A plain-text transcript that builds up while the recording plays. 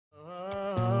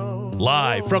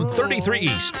Live from 33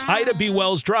 East, Ida B.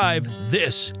 Wells Drive,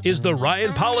 this is The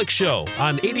Ryan Pollock Show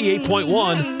on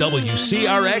 88.1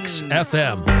 WCRX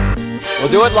FM. We'll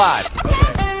do it live.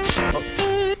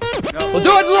 We'll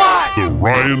do it live! The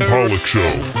Ryan Pollock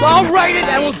Show. I'll write it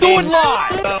and we'll do it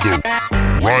live! The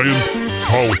Ryan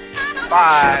Pollock Show.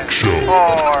 5,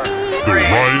 4, 3,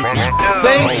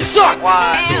 They suck! The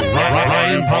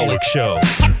Ryan Pollock Show.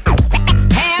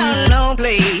 have no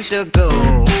place to go.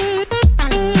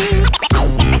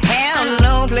 Have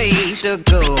no place to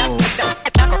go.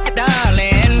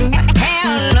 Darling,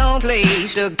 have no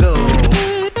place to go.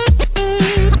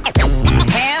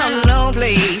 Have no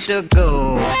place to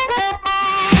go.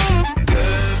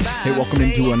 Hey, welcome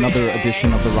into another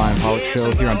edition of the Ryan Pollock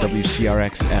Show here on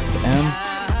WCRX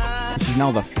FM. This is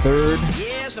now the third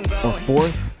or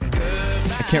fourth.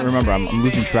 I can't remember. I'm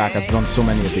losing track. I've done so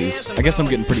many of these. I guess I'm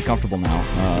getting pretty comfortable now.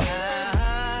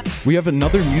 We have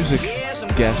another music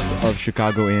guest of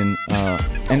Chicago in.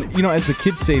 And, you know, as the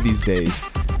kids say these days,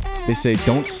 they say,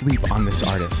 don't sleep on this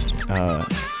artist.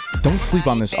 Don't sleep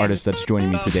on this artist that's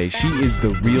joining me today. She is the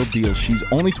real deal. She's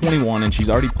only 21 and she's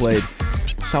already played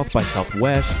South by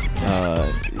Southwest.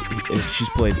 She's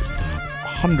played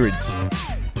hundreds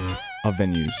of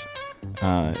venues.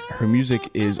 Her music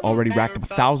is already racked up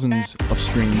thousands of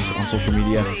streams on social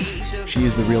media. She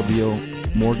is the real deal,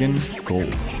 Morgan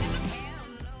Gold.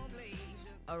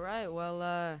 All right, well,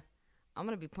 I'm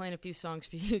going to be playing a few songs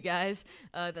for you guys.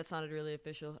 That sounded really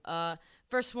official.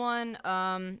 First one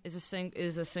is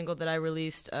a single that I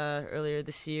released earlier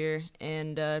this year,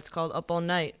 and it's called Up All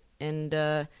Night. And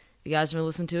if you guys haven't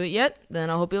listened to it yet, then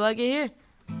I hope you like it here.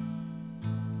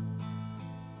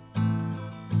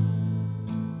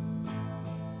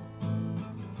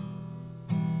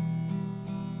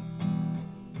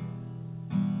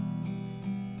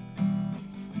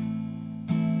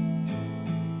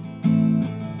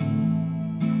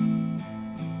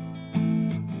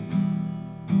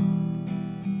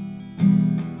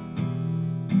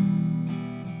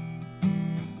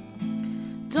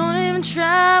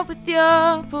 Try with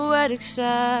your poetic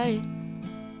side.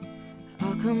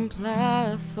 I'll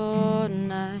comply for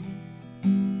tonight.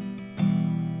 And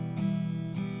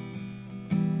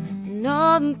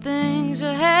all the things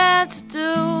I had to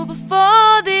do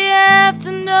before the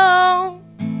afternoon,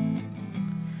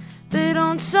 they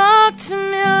don't talk to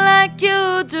me like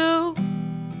you do.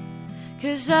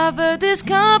 'Cause I've heard these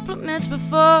compliments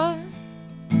before,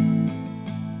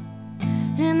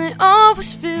 and they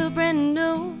always feel brand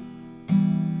new.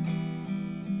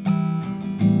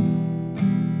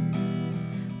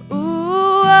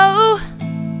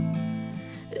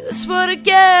 That's what I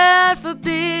get for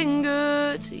being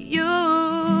good to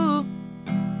you.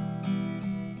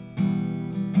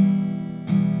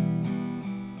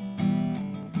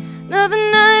 Another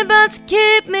night about to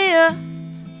keep me up.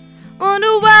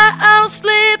 Wonder why I'm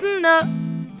sleeping up.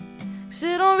 'Cause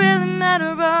it don't really matter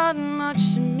all that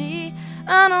much to me.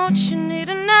 I know what you need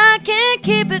and I can't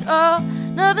keep it all.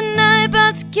 Another night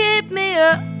about to keep me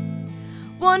up.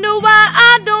 Wonder why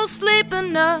I don't sleep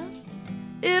enough.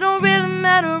 It don't really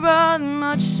matter all that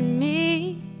much to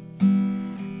me.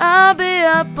 I'll be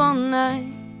up all night,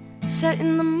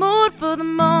 setting the mood for the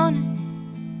morning.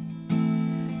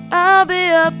 I'll be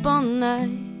up all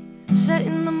night,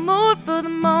 setting the mood for the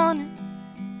morning.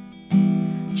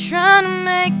 Trying to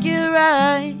make it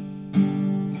right.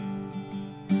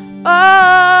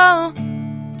 Oh,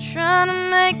 trying to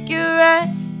make it right.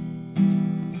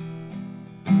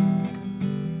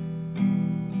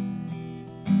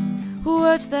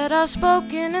 Words that are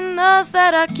spoken and those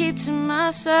that I keep to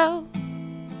myself.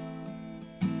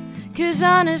 'Cause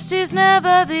honesty's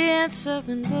never the answer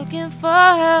when looking for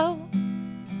help.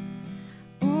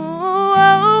 Ooh,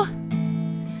 oh,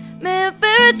 man,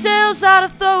 fairy tales are to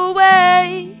throw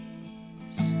away,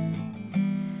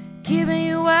 keeping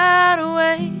you wide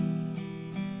awake.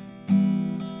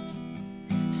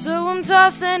 So I'm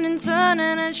tossing and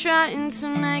turning and trying to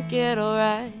make it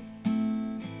alright.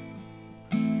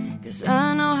 'Cause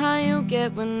I know how you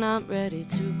get when I'm ready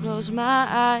to close my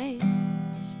eyes.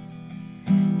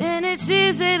 And it's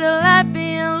easy to like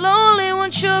being lonely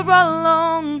once you're all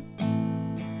alone.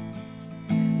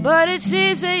 But it's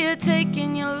easier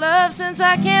taking your love since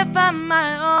I can't find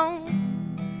my own.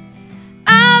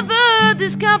 I've heard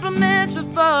these compliments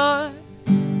before,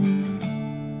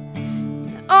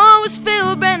 I always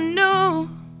feel brand new.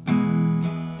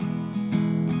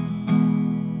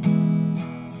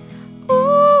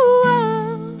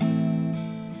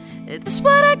 That's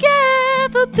what I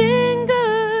get for being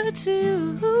good to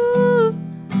you.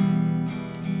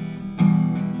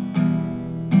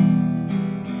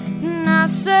 And I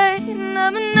say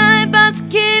another night about to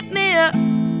keep me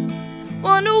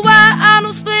Wonder why I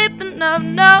don't sleep enough,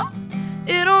 no.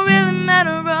 It don't really matter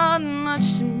all that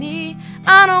much to me.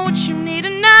 I know what you need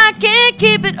and I can't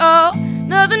keep it all.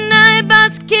 Another night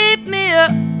about to keep me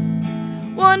up.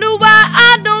 Wonder why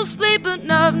I don't sleep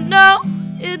enough, no.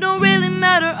 It don't really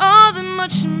matter all that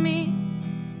much to me.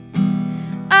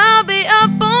 I'll be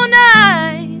up all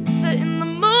night, setting the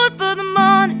mood for the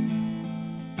morning.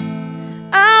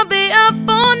 I'll be up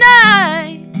all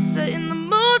night, setting the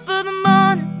mood for the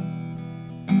morning.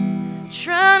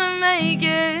 Trying to make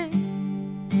it,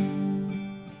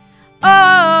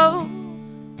 oh,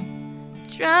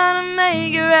 trying to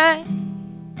make it right.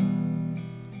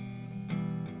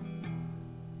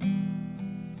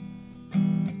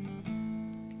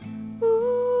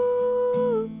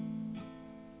 Ooh,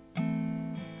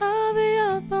 I'll be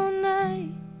up all night.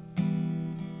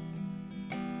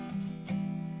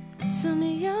 Tell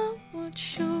me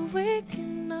what you're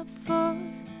waking up for.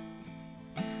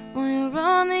 When you're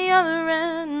on the other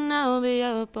end, I'll be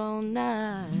up all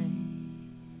night.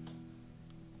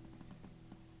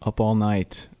 Up All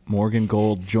Night. Morgan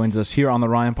Gold joins us here on the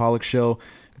Ryan Pollock Show.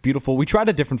 Beautiful. We tried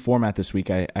a different format this week.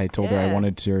 I told her I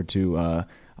wanted her to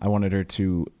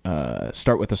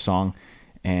start with a song,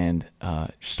 and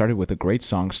she started with a great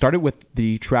song. Started with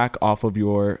the track off of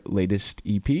your latest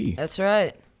EP. That's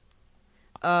right.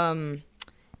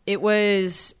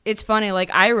 It's funny.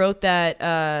 Like I wrote that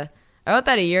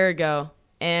a year ago,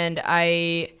 and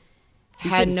I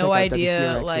had no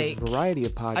idea. Like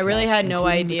I really had no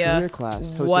idea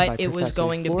what it was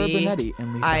going to be.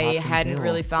 I hadn't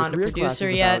really found a producer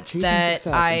yet that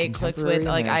I clicked with.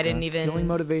 Like I didn't even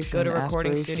go to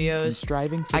recording studios.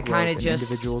 I kind of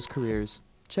just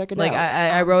Check it like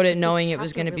out. I wrote it knowing it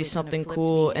was going to be something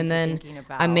cool, and then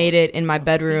I made it in my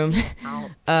bedroom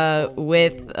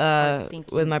with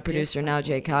my producer now,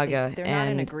 Jay Kaga,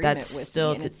 and that's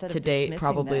still to date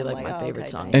probably like my favorite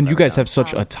song. And you guys have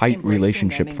such a tight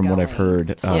relationship from what I've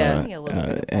heard,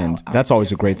 and that's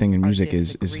always a great thing in music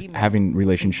is having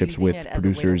relationships with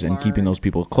producers and keeping those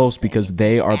people close, because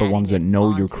they are the ones that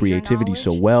know your creativity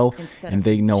so well, and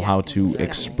they know how to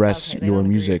express your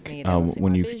music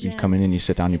when you come in and you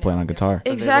sit down and you play on guitar.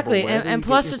 Exactly, and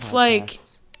plus it's like,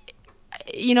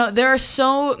 you know, there are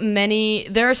so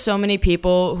many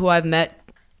people who I've met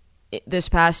this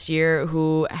past year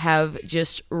who have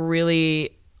just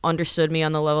really understood me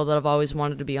on the level that I've always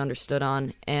wanted to be understood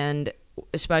on, and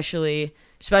especially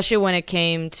when it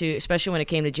came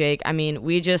to Jake. I mean,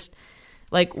 we just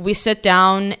we sit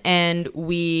down and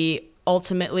we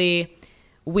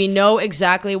know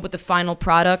exactly what the final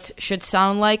product should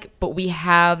sound like, but we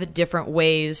have different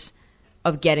ways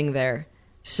of getting there.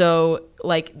 So,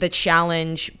 the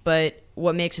challenge, but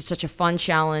what makes it such a fun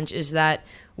challenge is that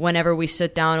whenever we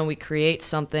sit down and we create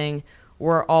something,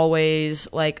 we're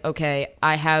always like, okay,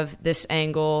 I have this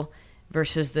angle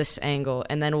versus this angle,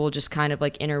 and then we'll just kind of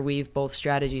interweave both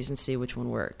strategies and see which one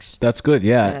works. That's good,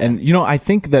 yeah. And, I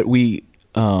think that we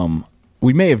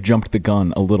may have jumped the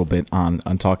gun a little bit on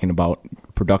talking about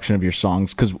production of your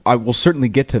songs, because I will certainly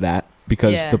get to that,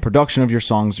 because the production of your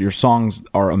songs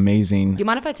are amazing. Do you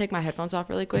mind if I take my headphones off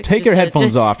really quick? Take your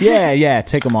headphones off. Yeah,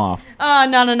 take them off. No.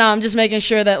 I'm just making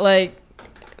sure that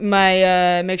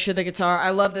make sure the guitar.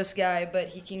 I love this guy, but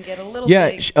he can get a little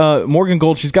big. Morgan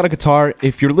Gold, she's got a guitar.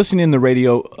 If you're listening in the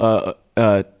radio,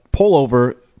 pull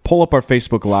up our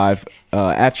Facebook Live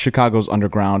at Chicago's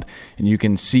Underground, and you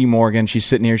can see Morgan. She's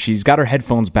sitting here. She's got her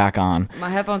headphones back on. My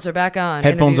headphones are back on.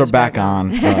 Headphones are back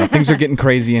on. Things are getting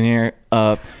crazy in here.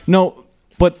 No,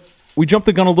 but we jumped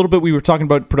the gun a little bit. We were talking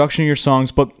about production of your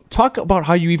songs, but talk about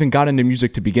how you even got into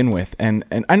music to begin with. And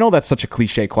I know that's such a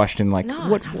cliche question.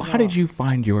 How did you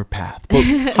find your path?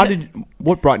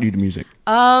 What brought you to music?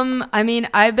 I mean,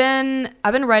 I've been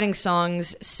writing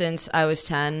songs since I was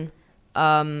 10.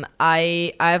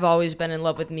 I've always been in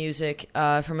love with music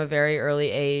from a very early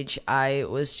age. I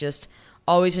was just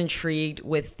always intrigued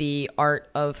with the art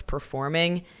of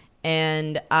performing,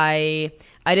 and I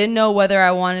didn't know whether I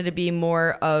wanted to be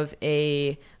more of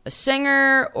a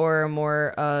singer or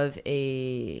more of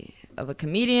a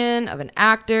comedian, of an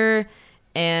actor.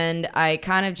 And I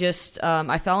kind of just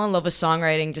I fell in love with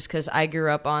songwriting just because I grew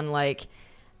up on the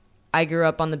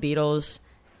Beatles.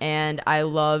 And I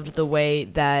loved the way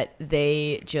that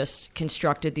they just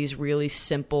constructed these really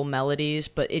simple melodies,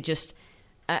 but it just,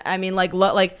 I mean,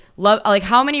 love,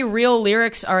 how many real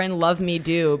lyrics are in "Love Me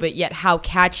Do," but yet how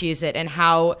catchy is it, and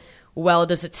how well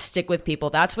does it stick with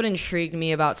people? That's what intrigued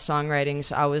me about songwriting.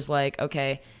 So I was like,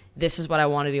 okay, this is what I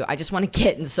want to do. I just want to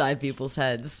get inside people's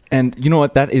heads. And you know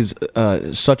what? That is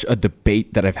such a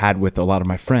debate that I've had with a lot of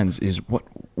my friends. Is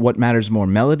what matters more,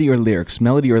 melody or lyrics?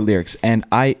 Melody or lyrics? And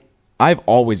I I've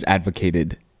always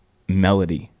advocated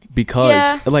melody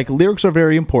because like lyrics are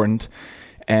very important,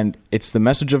 and it's the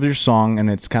message of your song, and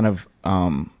it's kind of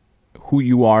who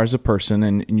you are as a person,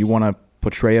 and you want to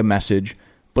portray a message.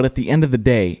 But at the end of the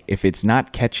day, if it's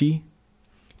not catchy,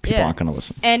 people aren't going to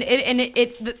listen. And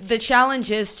the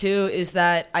challenge is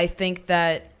that I think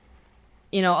that,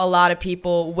 you know, a lot of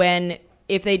people,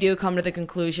 if they do come to the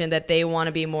conclusion that they want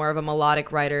to be more of a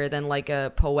melodic writer than like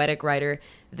a poetic writer,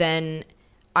 then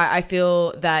I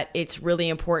feel that it's really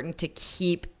important to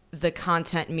keep the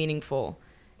content meaningful.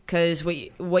 Because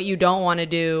what you don't want to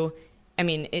do, I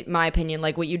mean, in my opinion,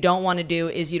 like what you don't want to do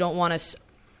is you don't want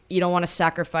to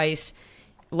sacrifice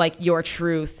like your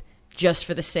truth just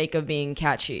for the sake of being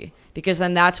catchy, because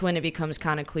then that's when it becomes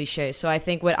kind of cliche. So I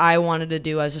think what I wanted to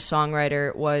do as a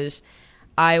songwriter was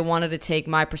I wanted to take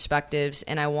my perspectives,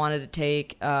 and I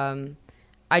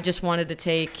just wanted to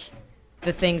take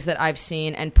the things that I've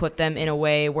seen and put them in a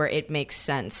way where it makes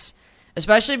sense.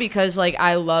 Especially because like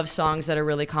I love songs that are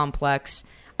really complex.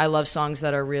 I love songs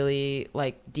that are really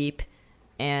like deep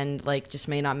and like just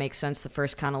may not make sense the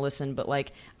first kind of listen, but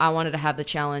like I wanted to have the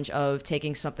challenge of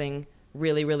taking something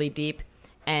really, really deep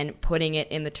and putting it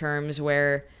in the terms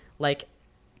where like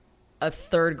a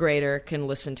third grader can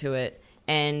listen to it,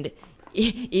 and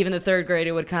even the third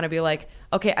grader would kind of be like,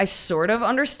 okay, I sort of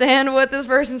understand what this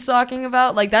person's talking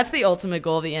about. Like that's the ultimate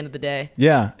goal at the end of the day.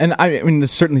 Yeah, and I mean,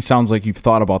 this certainly sounds like you've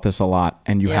thought about this a lot,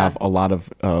 and you have a lot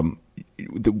of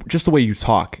just the way you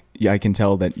talk. Yeah, I can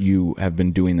tell that you have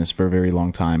been doing this for a very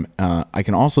long time. I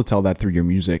can also tell that through your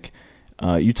music.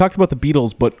 You talked about the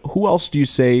Beatles, but who else do you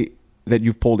say that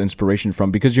you've pulled inspiration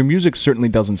from? Because your music certainly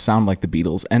doesn't sound like the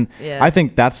Beatles, and I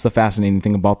think that's the fascinating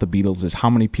thing about the Beatles is how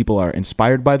many people are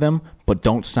inspired by them but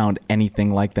don't sound anything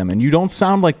like them. And you don't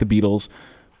sound like the Beatles.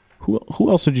 Who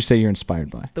else would you say you're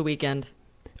inspired by? The Weeknd.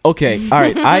 Okay, all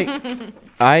right.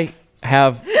 I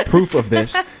have proof of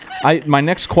this. My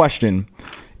next question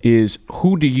is,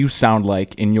 who do you sound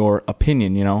like in your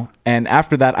opinion? You know, and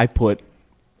after that,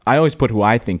 I always put who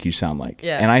I think you sound like,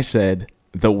 and I said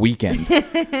The Weeknd.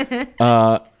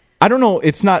 I don't know.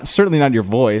 It's certainly not your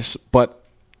voice, but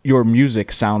your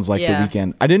music sounds like The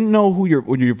Weeknd. I didn't know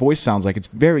what your voice sounds like. It's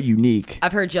very unique.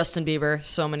 I've heard Justin Bieber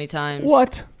so many times.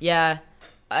 What? Yeah.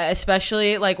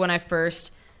 Especially like when I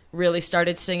first really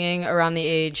started singing around the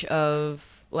age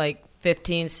of like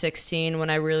 15, 16,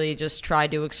 when I really just tried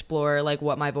to explore like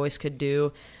what my voice could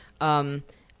do.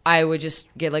 I would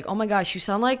just get like, oh my gosh, you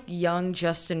sound like young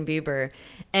Justin Bieber.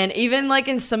 And even like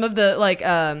in some of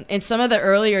the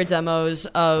earlier demos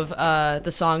of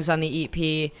the songs on the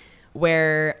EP,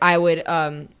 where I would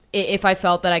if I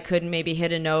felt that I couldn't maybe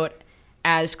hit a note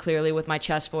as clearly with my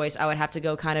chest voice, I would have to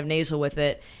go kind of nasal with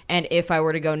it. And if I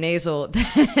were to go nasal,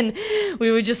 then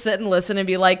we would just sit and listen and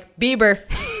be like, Bieber.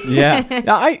 Yeah.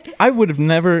 Now, I would have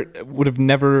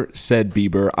never said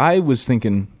Bieber. I was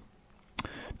thinking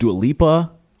Dua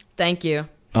Lipa. Thank you.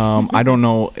 I don't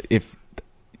know if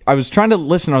I was trying to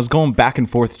listen. I was going back and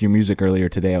forth to your music earlier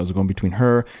today. I was going between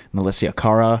her and Alessia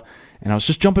Cara, and I was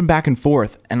just jumping back and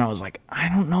forth. And I was like, I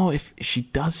don't know if she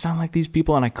does sound like these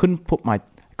people, and I couldn't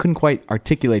quite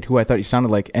articulate who I thought you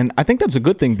sounded like. And I think that's a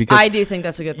good thing, because I do think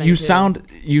that's a good thing. You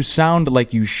sound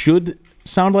like you should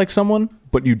sound like someone,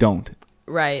 but you don't.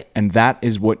 Right. And that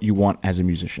is what you want as a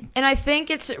musician. And I think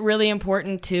it's really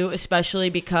important too, especially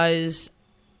because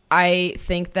I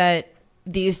think that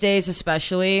these days,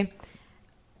 especially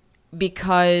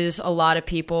because a lot of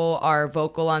people are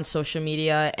vocal on social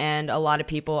media, and a lot of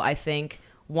people, I think,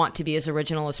 want to be as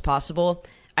original as possible.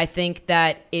 I think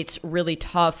that it's really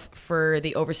tough for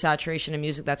the oversaturation of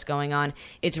music that's going on.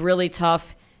 It's really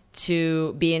tough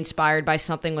to be inspired by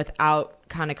something without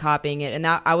kind of copying it. And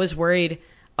that, I was worried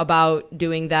about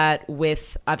doing that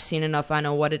with I've Seen Enough, I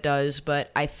Know What It Does,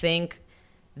 but I think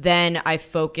then I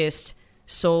focused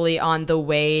solely on the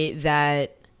way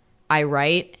that I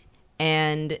write,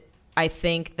 and I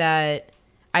think that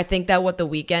what The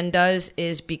Weeknd does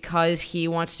is, because he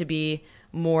wants to be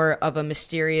more of a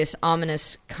mysterious,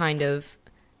 ominous kind of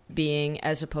being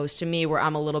as opposed to me, where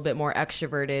I'm a little bit more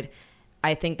extroverted.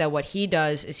 I think that what he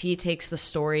does is he takes the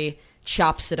story,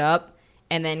 chops it up,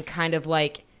 and then kind of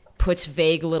like puts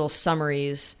vague little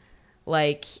summaries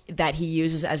like that he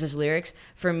uses as his lyrics.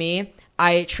 For me,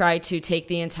 I try to take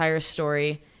the entire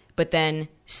story, but then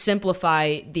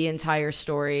simplify the entire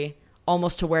story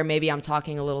almost to where maybe I'm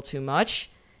talking a little too much.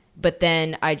 But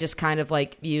then I just kind of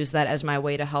like use that as my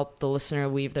way to help the listener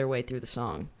weave their way through the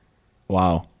song.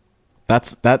 Wow.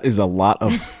 That is a lot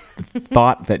of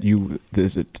thought that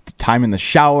there's a time in the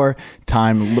shower,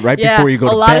 time right before you go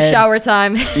to bed. A lot of shower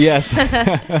time. Yes.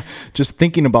 Just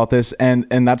thinking about this, and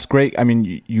that's great. I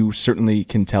mean, you certainly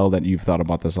can tell that you've thought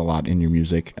about this a lot in your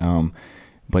music.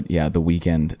 But yeah, The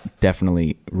Weeknd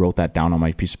definitely wrote that down on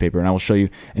my piece of paper, and I will show you.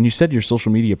 And you said your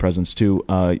social media presence too.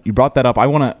 You brought that up. I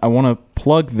wanna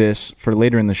plug this for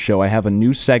later in the show. I have a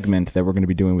new segment that we're going to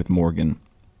be doing with Morgan.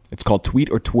 It's called Tweet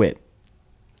or Twit.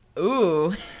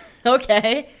 Ooh,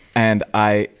 okay. And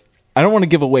I don't want to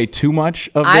give away too much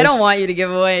of this. I don't want you to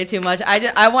give away too much.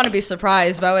 I want to be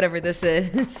surprised by whatever this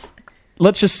is.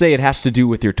 Let's just say it has to do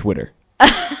with your Twitter.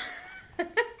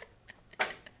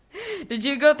 Did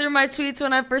you go through my tweets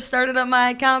when I first started up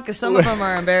my account? Because some of them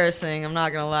are embarrassing. I'm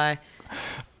not going to lie.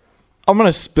 I'm going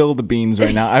to spill the beans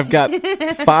right now. I've got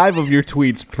 5 of your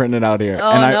tweets printed out here.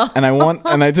 Oh,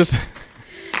 no.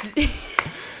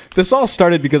 This all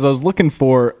started because I was looking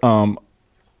for,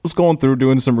 was going through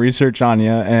doing some research on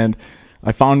you, and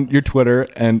I found your Twitter,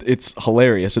 and it's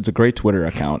hilarious. It's a great Twitter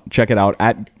account. Check it out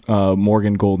at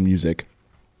Morgan Gold Music.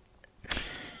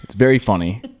 It's very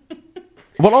funny.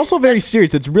 But also very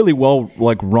serious. It's really well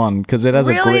run because it has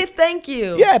a great. Thank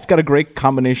you. Yeah, it's got a great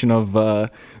combination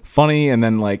of funny and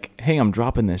then hey, I'm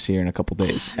dropping this here in a couple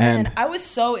days. And I was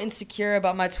so insecure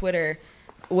about my Twitter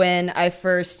when I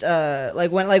first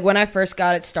when I first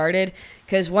got it started,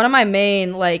 because one of my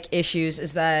main issues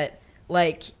is that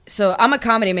so I'm a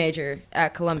comedy major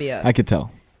at Columbia. I could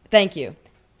tell. Thank you.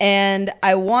 And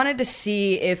I wanted to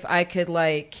see if I could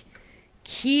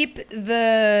keep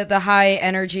the high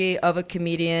energy of a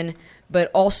comedian, but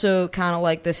also kind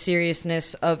of the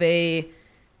seriousness of a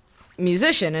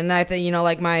musician. And I think,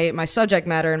 my subject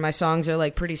matter and my songs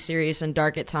are pretty serious and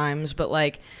dark at times,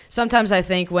 but sometimes I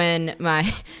think when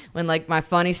my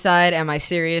funny side and my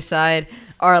serious side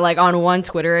are on one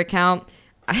Twitter account,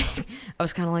 I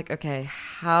was kind of okay,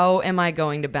 how am I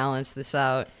going to balance this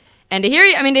out? And to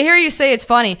hear you say it's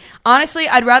funny, honestly,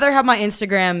 I'd rather have my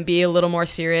Instagram be a little more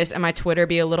serious and my Twitter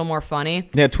be a little more funny.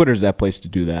 Yeah, Twitter's that place to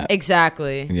do that.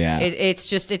 Exactly. Yeah.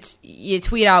 You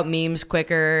tweet out memes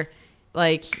quicker.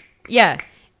 Yeah.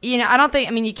 I don't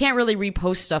think, you can't really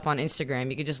repost stuff on Instagram.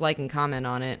 You could just and comment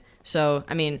on it. So,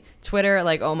 Twitter,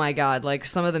 oh my God,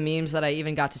 some of the memes that I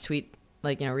even got to tweet,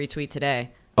 retweet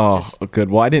today. Oh,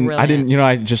 good. Well, I didn't,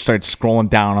 I just started scrolling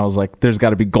down. I was there's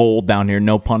got to be gold down here.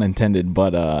 No pun intended.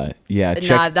 But, yeah.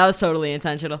 That was totally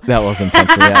intentional. That was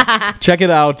intentional, yeah. Check it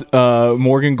out.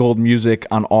 Morgan Gold Music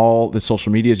on all the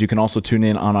social medias. You can also tune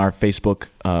in on our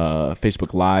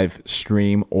Facebook Live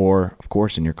stream, or, of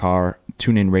course, in your car.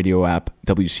 Tune in radio app,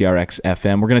 WCRX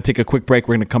FM. We're going to take a quick break.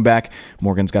 We're going to come back.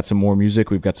 Morgan's got some more music.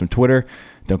 We've got some Twitter.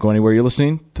 Don't go anywhere. You're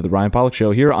listening to The Ryan Pollock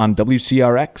Show here on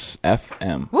WCRX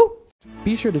FM. Woo!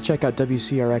 Be sure to check out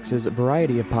WCRX's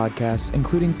variety of podcasts,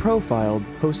 including Profiled,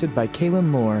 hosted by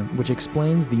Kaylin Lohr, which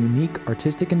explains the unique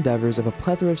artistic endeavors of a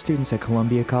plethora of students at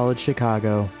Columbia College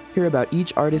Chicago. Hear about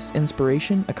each artist's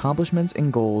inspiration, accomplishments,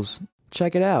 and goals.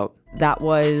 Check it out. That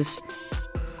was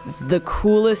the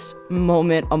coolest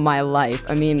moment of my life.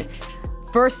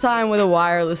 First time with a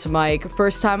wireless mic,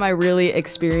 first time I really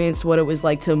experienced what it was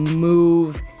like to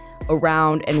move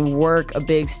around and work a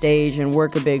big stage and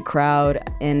work a big crowd,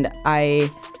 and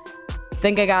I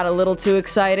think I got a little too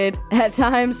excited at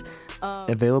times.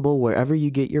 Available wherever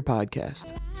you get your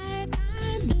podcast.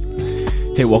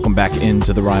 Hey, welcome back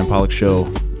into the Ryan Pollock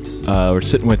Show. We're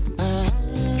sitting with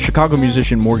Chicago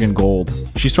musician Morgan Gold.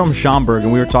 She's from Schaumburg,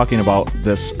 and we were talking about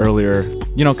this earlier,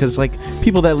 because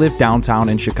people that live downtown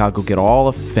in Chicago get all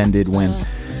offended when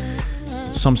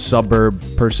some suburb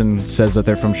person says that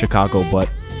they're from Chicago, but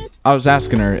I was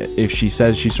asking her if she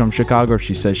says she's from Chicago or if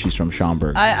she says she's from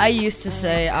Schaumburg. I used to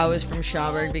say I was from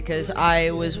Schaumburg because I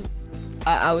was one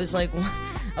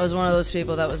of those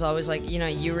people that was always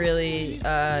you really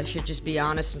should just be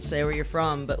honest and say where you're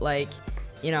from. But I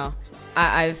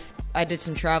did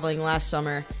some traveling last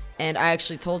summer, and I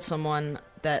actually told someone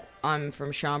that I'm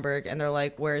from Schaumburg, and they're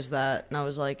like, "Where's that?" And I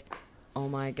was like, oh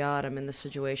my God, I'm in this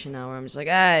situation now where I'm just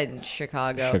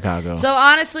Chicago. So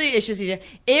honestly, it's just easier.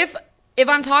 If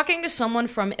I'm talking to someone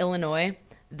from Illinois,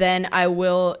 then I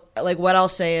will, what I'll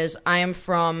say is I am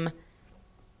from,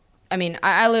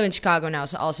 I live in Chicago now,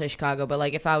 so I'll say Chicago,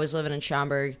 but if I was living in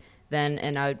Schaumburg, then,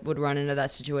 and I would run into that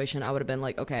situation, I would have been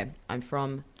okay, I'm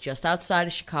from just outside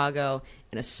of Chicago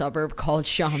in a suburb called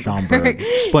Schaumburg.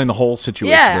 Explain the whole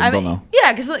situation. Yeah, they'll know.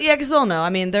 Yeah, because they'll know.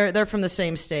 They're from the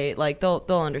same state. They'll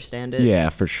understand it. Yeah,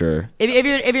 for sure.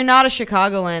 If you're not a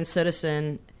Chicagoland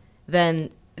citizen, then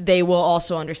they will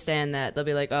also understand that. They'll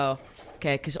be oh,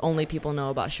 okay, because only people know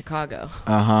about Chicago.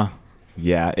 Uh-huh.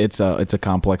 Yeah, it's a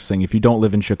complex thing. If you don't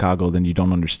live in Chicago, then you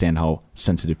don't understand how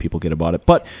sensitive people get about it.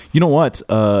 But you know what?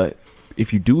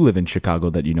 If you do live in Chicago,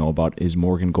 that you know about is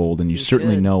Morgan Gold, and you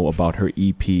certainly know about her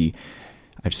EP.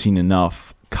 I've Seen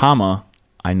Enough, comma,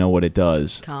 I Know What It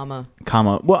Does, comma.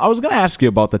 Well, I was going to ask you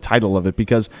about the title of it,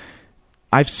 because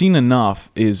I've Seen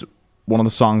Enough is one of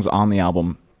the songs on the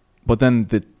album, but then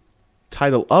the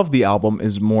title of the album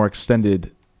is more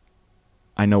extended,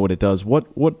 I Know What It Does.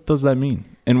 What does that mean?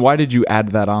 And why did you add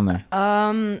that on there?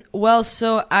 Well,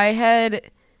 so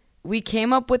we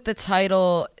came up with the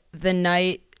title the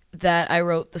night that I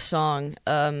wrote the song.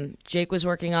 Jake was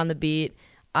working on the beat.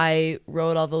 I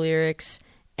wrote all the lyrics,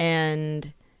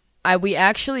 and we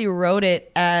actually wrote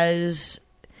it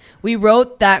we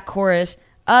wrote that chorus,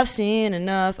 I've seen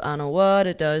enough, I know what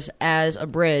it does, as a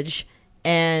bridge.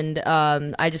 And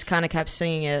I just kind of kept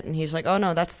singing it, and he's like, oh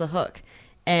no, that's the hook.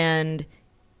 And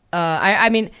I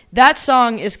mean, that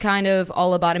song is kind of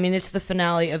all about, it's the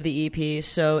finale of the EP,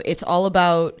 so it's all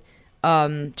about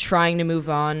trying to move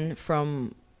on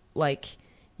from, like,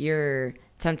 your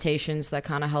temptations that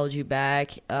kind of held you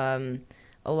back, a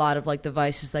lot of, like, the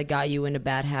vices that got you into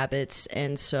bad habits,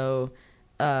 and so,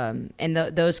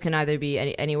 those can either be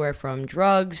anywhere from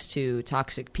drugs to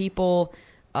toxic people,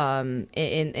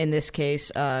 in this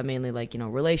case, mainly, like,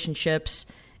 relationships,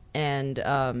 and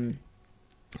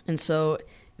so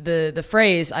the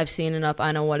phrase, I've seen enough,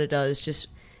 I know what it does, just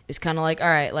is kind of like, all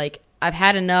right, like, I've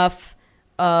had enough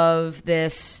of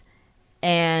this,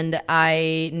 and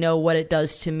I know what it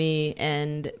does to me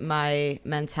and my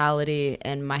mentality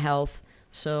and my health,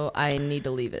 so I need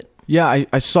to leave it. Yeah,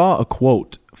 I saw a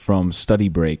quote from Study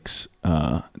Breaks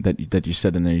that you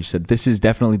said in there. You said, this is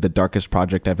definitely the darkest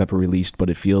project I've ever released, but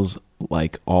it feels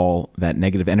like all that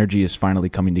negative energy is finally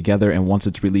coming together, and once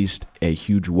it's released, a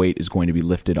huge weight is going to be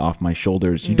lifted off my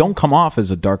shoulders. You don't come off as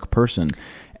a dark person,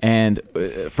 and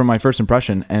from my first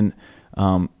impression, and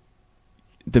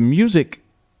the music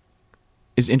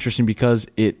is interesting because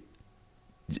it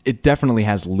definitely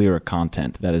has lyric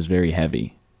content that is very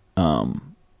heavy.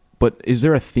 But is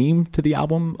there a theme to the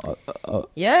album?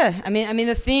 Yeah, I mean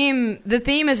the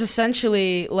theme is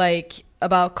essentially like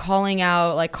about calling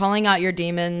out your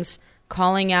demons,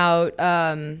 calling out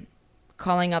the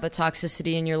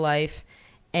toxicity in your life,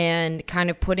 and kind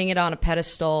of putting it on a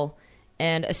pedestal.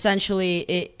 And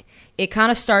essentially, it kind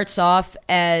of starts off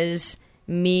as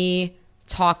me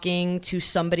talking to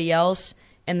somebody else,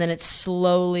 and then it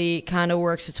slowly kind of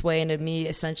works its way into me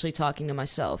essentially talking to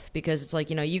myself, because it's like,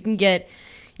 you can get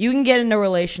in a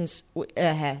relationship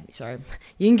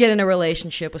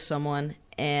with someone,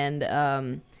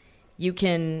 and you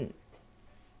can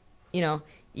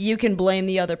blame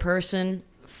the other person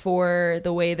for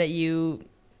the way that you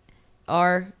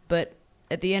are, but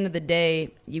at the end of the day,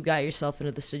 you got yourself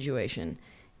into the situation,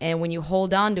 and when you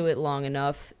hold on to it long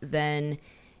enough, then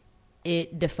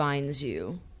it defines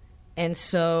you. And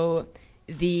so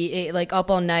like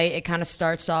Up All Night, it kind of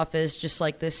starts off as just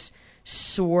like this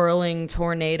swirling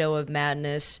tornado of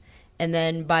madness, and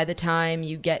then by the time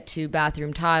you get to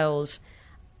Bathroom Tiles,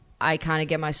 I kind of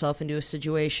get myself into a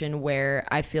situation where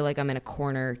I feel like I'm in a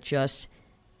corner just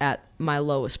at my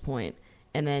lowest point.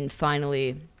 And then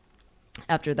finally,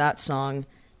 after that song,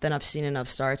 then I've Seen Enough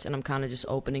starts, and I'm kind of just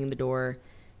opening the door,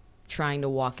 trying to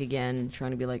walk again,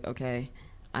 trying to be like, okay,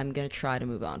 I'm going to try to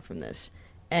move on from this.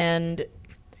 And,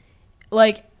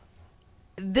 like,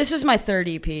 this is my third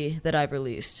EP that I've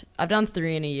released. I've done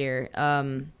 3 in a year.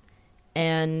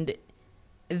 And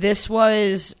this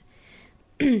was,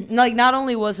 like, not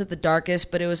only was it the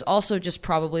darkest, but it was also just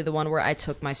probably the one where I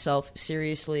took myself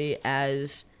seriously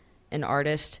as an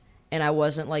artist. And I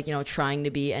wasn't, like, trying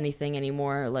to be anything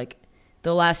anymore. Like,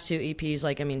 the last 2 EPs,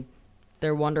 like,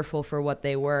 they're wonderful for what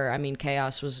they were.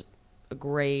 Chaos was a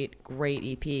great, great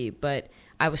EP, but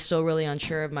I was still really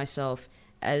unsure of myself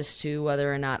as to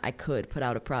whether or not I could put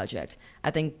out a project. I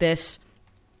think this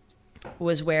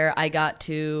was where I got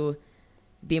to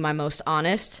be my most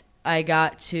honest. I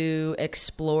got to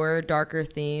explore darker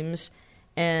themes.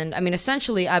 And,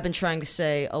 essentially, I've been trying to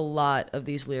say a lot of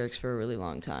these lyrics for a really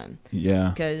long time. Yeah.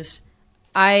 Because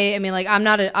I'm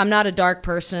not a dark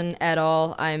person at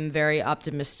all. I'm very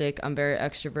optimistic. I'm very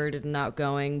extroverted and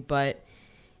outgoing, but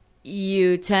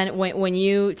when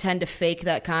you tend to fake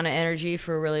that kind of energy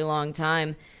for a really long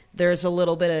time, there's a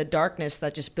little bit of darkness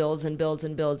that just builds and builds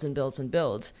and builds and builds and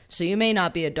builds. So you may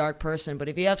not be a dark person, but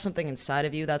if you have something inside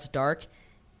of you that's dark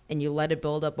and you let it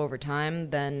build up over time,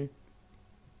 then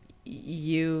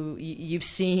you've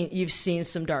seen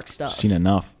some dark stuff. Seen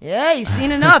enough. Yeah, you've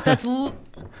seen enough.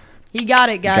 He got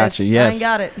it, guys. Gotcha, yes. Ryan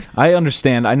got it. I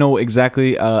understand. I know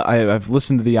exactly. I've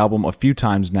listened to the album a few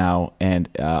times now, and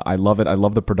I love it. I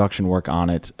love the production work on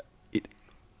it.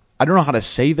 I don't know how to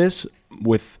say this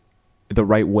with the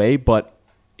right way, but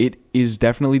it is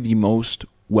definitely the most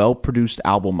well-produced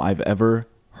album I've ever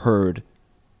heard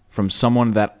from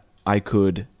someone that I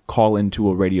could call into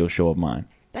a radio show of mine.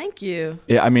 Thank you.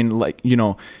 I mean,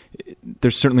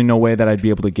 there's certainly no way that I'd be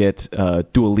able to get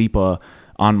Dua Lipa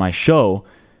on my show,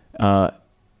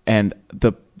 and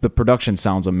the production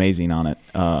sounds amazing on it.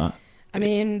 I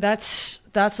mean,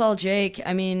 that's all Jake.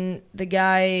 I mean, the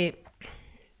guy's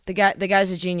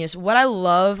a genius. What I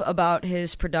love about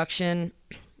his production,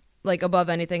 like above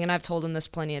anything, and I've told him this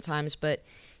plenty of times, but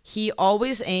he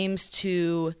always aims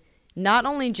to not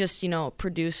only just,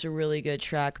 produce a really good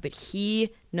track, but he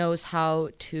knows how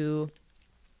to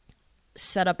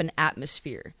set up an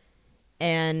atmosphere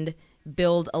and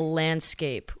build a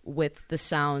landscape with the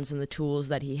sounds and the tools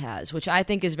that he has, which I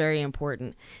think is very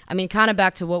important. I mean, kind of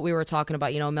back to what we were talking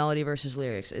about, melody versus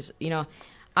lyrics is,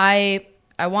 I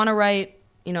want to write,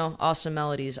 awesome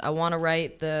melodies. I want to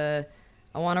write the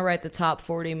top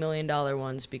 $40 million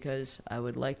ones because I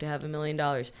would like to have $1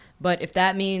 million. But if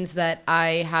that means that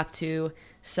I have to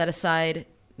set aside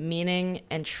meaning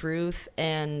and truth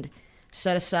and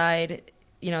set aside,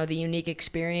 the unique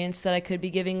experience that I could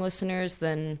be giving listeners,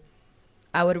 then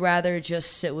I would rather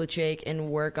just sit with Jake and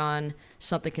work on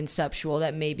something conceptual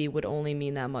that maybe would only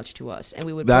mean that much to us. And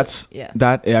we would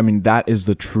that is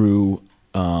the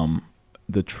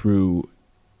true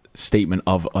statement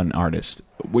of an artist.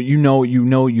 Well,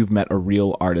 you've met a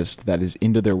real artist that is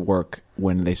into their work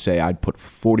when they say, I'd put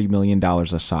 $40 million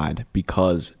aside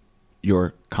because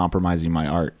you're compromising my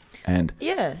art. And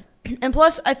yeah. And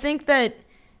plus I think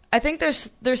there's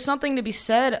something to be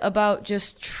said about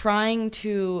just trying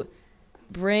to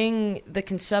bring the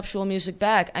conceptual music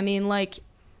back. I mean,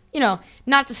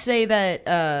 not to say that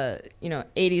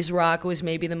 80s rock was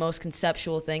maybe the most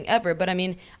conceptual thing ever, but I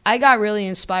mean, I got really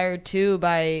inspired too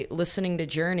by listening to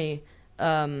Journey,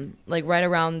 right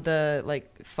around the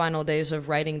final days of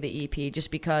writing the EP, just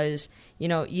because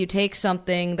you take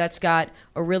something that's got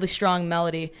a really strong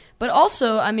melody, but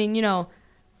also, I mean,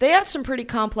 they had some pretty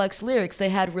complex lyrics. They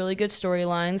had really good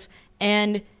storylines,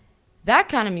 and that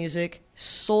kind of music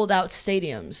sold out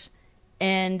stadiums.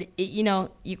 And,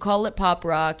 you call it pop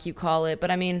rock,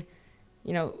 but I mean,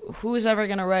 who's ever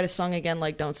going to write a song again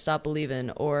like Don't Stop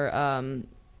Believin' or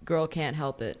Girl Can't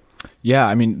Help It? Yeah,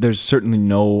 I mean, there's certainly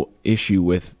no issue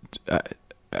with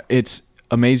it's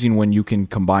amazing when you can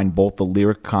combine both the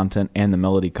lyric content and the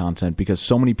melody content, because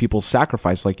so many people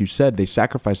sacrifice, like you said, they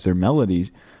sacrifice their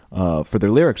melodies for their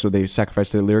lyrics, or they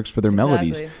sacrifice their lyrics for their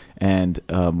melodies. And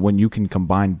when you can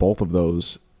combine both of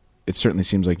those, it certainly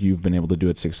seems like you've been able to do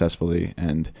it successfully,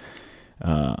 and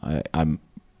I'm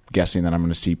guessing that I'm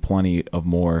going to see plenty of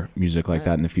more music like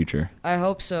that in the future. I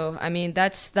hope so. I mean,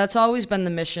 that's always been the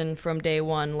mission from day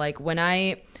one. Like when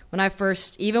I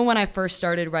first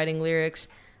started writing lyrics,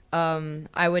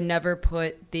 I would never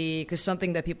put because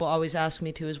something that people always ask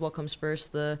me too is what comes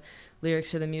first, the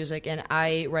lyrics or the music, and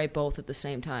I write both at the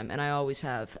same time, and I always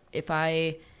have.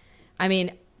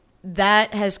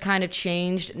 That has kind of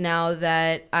changed now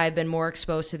that I've been more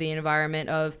exposed to the environment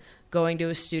of going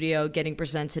to a studio, getting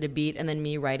presented a beat, and then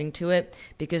me writing to it,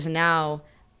 because now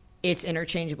it's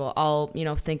interchangeable. I'll,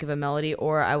 think of a melody,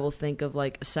 or I will think of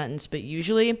a sentence, but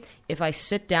usually if I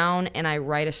sit down and I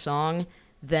write a song,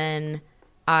 then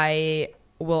I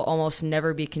will almost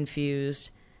never be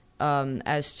confused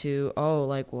as to,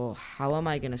 how am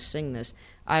I going to sing this?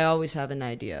 I always have an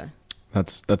idea.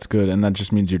 That's good, and that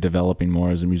just means you're developing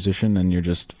more as a musician, and you're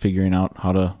just figuring out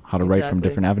how to write from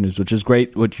different avenues, which is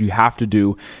great. What you have to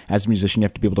do as a musician, you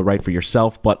have to be able to write for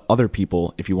yourself, but other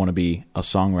people, if you want to be a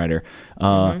songwriter.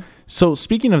 So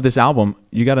speaking of this album,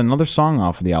 you got another song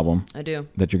off of the album. I do.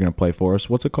 That you're going to play for us.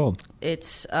 What's it called?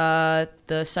 It's the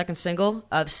second single,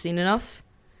 I've Seen Enough.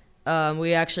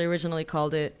 We actually originally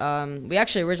called it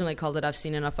I've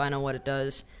Seen Enough, I Know What It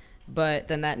Does. But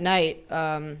then that night,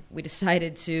 we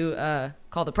decided to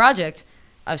call the project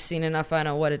I've Seen Enough, I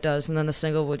Know What It Does, and then the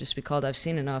single would just be called I've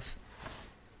Seen Enough.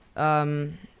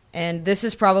 And this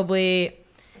is probably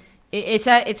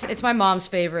it's my mom's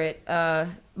favorite.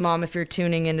 Mom, if you're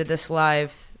tuning into this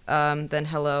live, then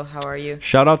hello, how are you?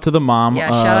 Shout out to the mom. Yeah,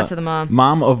 shout out to the mom.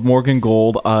 Mom of Morgan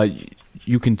Gold.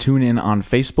 You can tune in on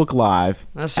Facebook Live.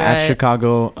 That's at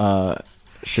right.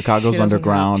 Chicago's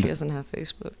Underground. She doesn't have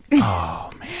Facebook. Oh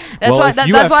man, that's why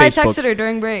I texted her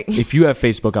during break. If you have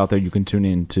Facebook out there, you can tune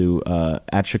in to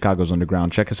at Chicago's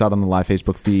Underground. Check us out on the live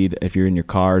Facebook feed. If you're in your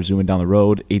car zooming down the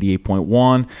road,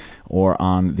 88.1, or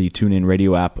on the TuneIn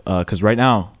Radio app. Because right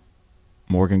now,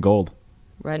 Morgan Gold.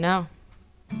 Right now.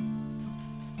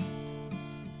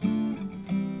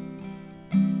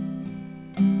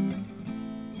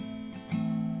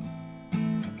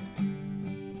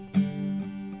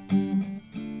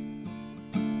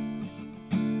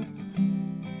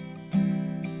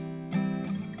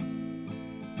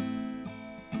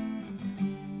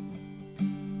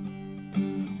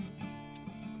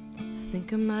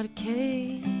 I might have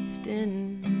caved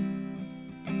in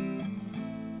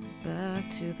back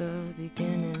to the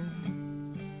beginning.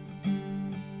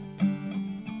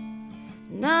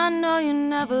 And I know you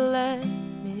never let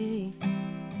me,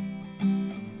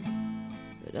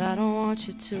 but I don't want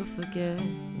you to forget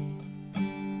me.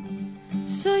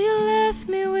 So you left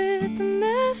me with the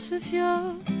mess of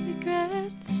your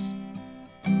regrets.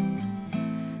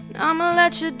 And I'ma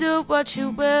let you do what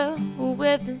you will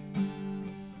with it.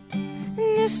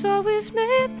 And it's always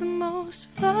made the most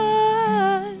of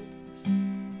us.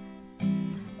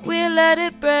 We let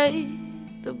it break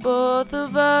the both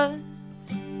of us.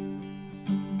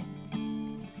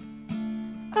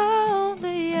 I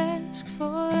only ask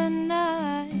for a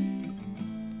night.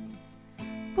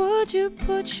 Would you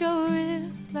put your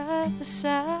real life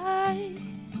aside?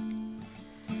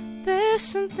 There's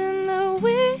something that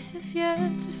we have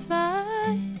yet to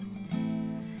find.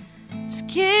 It's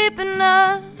keeping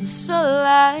us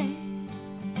alive.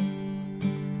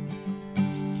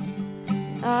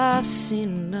 I've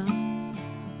seen enough.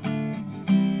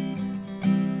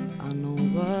 I know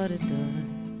what it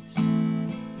does.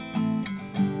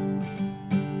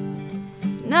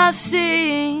 And I've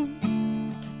seen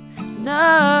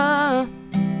enough.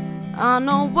 I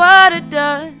know what it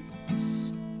does.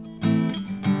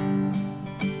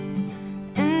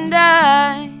 And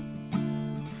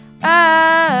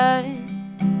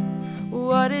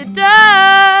what it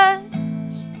does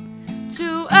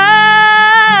to us.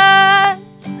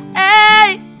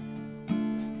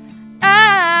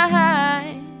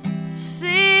 I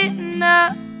see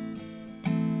enough,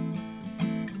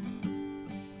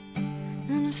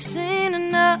 and I've seen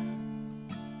enough.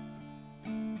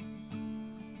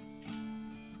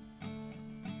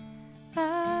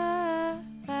 I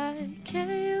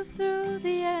carry you through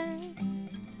the end.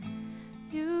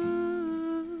 You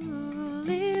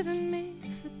leaving me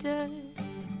for dead.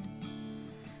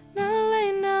 Now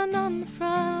laying down on the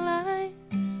front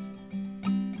lines,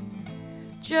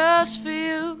 just for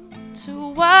you to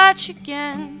watch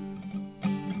again.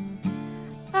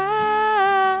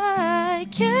 I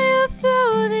carry you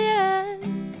through the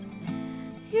end.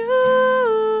 You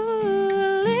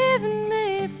leaving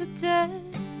me for dead.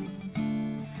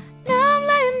 Now I'm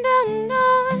laying down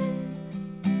on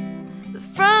the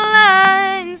front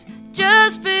lines,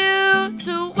 just for you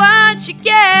to watch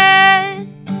again.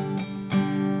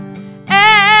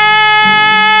 Hey,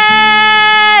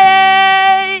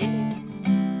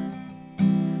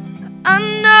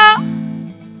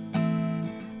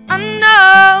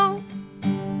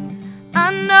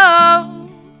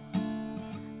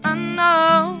 I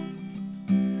know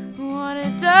what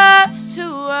it does to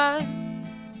us.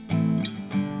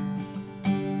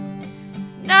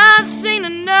 Now I've seen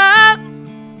enough.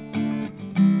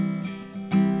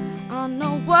 I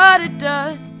know what it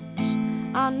does.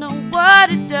 I know what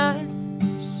it does.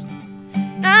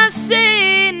 Now I've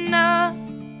seen enough.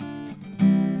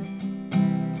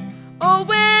 Oh,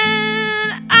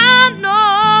 when I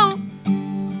know.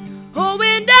 Oh,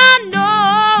 when I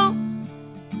know.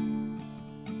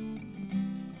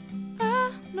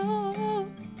 I know.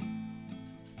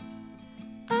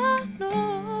 I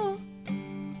know.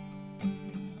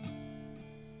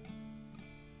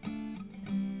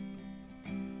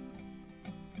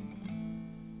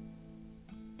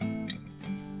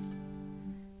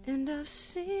 And I've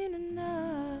seen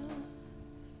enough.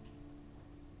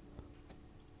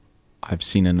 I've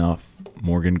Seen Enough,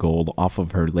 Morgan Gold, off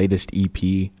of her latest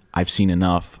EP, I've Seen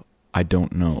Enough. I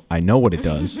don't know. I know what it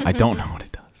does. I don't know what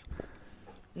it does.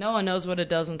 No one knows what it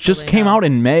does until Just they came know. out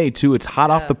in May, too. It's hot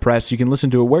off the press. You can listen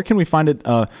to it. Where can we find it?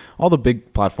 All the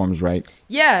big platforms, right?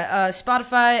 Yeah,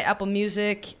 Spotify, Apple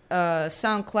Music,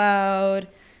 SoundCloud,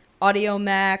 Audio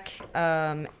Mac,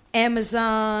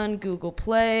 Amazon, Google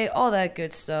Play, all that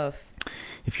good stuff.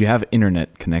 If you have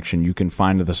internet connection, you can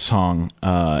find the song.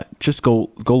 Just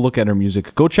go look at her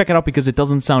music. Go check it out because it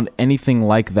doesn't sound anything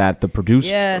like that, the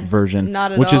produced version,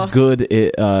 not at which all. is good.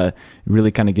 It really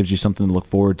kind of gives you something to look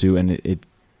forward to, and it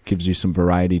gives you some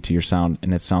variety to your sound,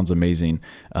 and it sounds amazing.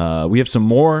 We have some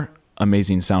more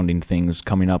amazing sounding things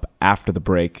coming up after the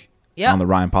break. Yeah. on the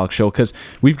Ryan Pollock Show, because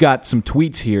we've got some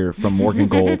tweets here from Morgan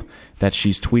Gold that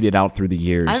she's tweeted out through the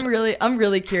years. I'm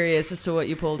really curious as to what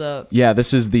you pulled up. Yeah,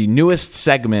 this is the newest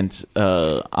segment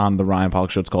on the Ryan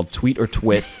Pollock Show. It's called Tweet or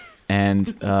Twit,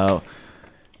 and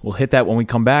we'll hit that when we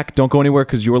come back. Don't go anywhere,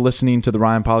 because you're listening to the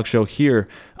Ryan Pollock Show here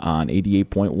on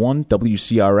 88.1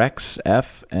 WCRX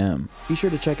FM. Be sure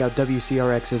to check out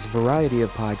WCRX's variety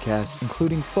of podcasts,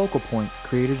 including Focal Point,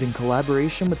 created in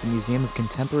collaboration with the Museum of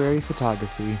Contemporary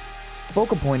Photography.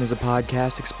 Focal Point is a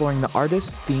podcast exploring the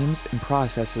artists, themes, and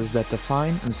processes that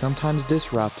define and sometimes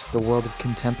disrupt the world of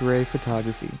contemporary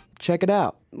photography. Check it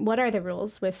out. What are the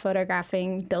rules with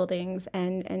photographing buildings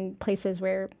and places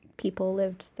where people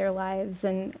lived their lives,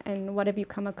 and what have you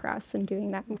come across in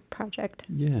doing that project?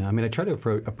 Yeah, I mean, I try to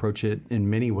approach it in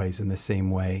many ways in the same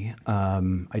way.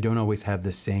 I don't always have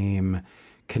the same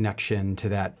connection to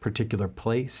that particular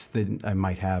place that I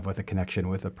might have with a connection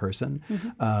with a person.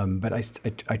 Mm-hmm. But I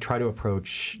try to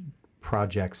approach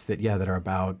projects that are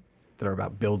about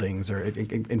buildings, or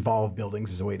involve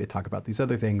buildings as a way to talk about these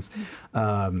other things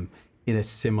in a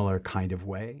similar kind of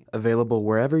way. Available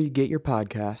wherever you get your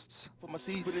podcasts.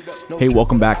 Hey,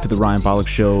 welcome back to the Ryan Pollock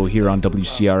Show here on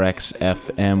WCRX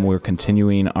FM. We're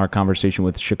continuing our conversation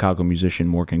with Chicago musician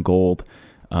Morgan Gold.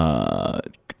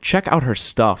 Check out her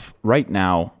stuff right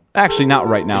now. Actually, not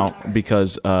right now,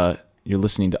 because you're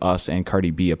listening to us, and Cardi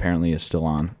B apparently is still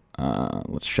on.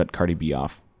 Let's shut Cardi B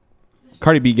off.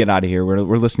 Cardi B, get out of here.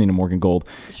 We're listening to Morgan Gold.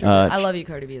 Sure. I love you,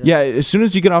 Cardi B, though. Yeah, as soon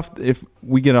as you get off, if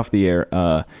we get off the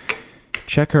air,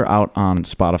 check her out on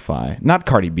Spotify. Not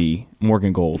Cardi B,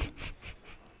 Morgan Gold.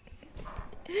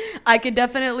 I could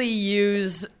definitely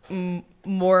use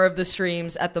more of the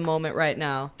streams at the moment right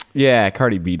now. Yeah,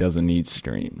 Cardi B doesn't need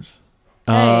streams.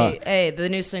 Hey, the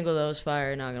new single though is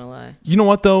fire, not gonna lie. You know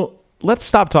what though? Let's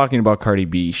stop talking about Cardi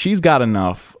B. She's got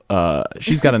enough.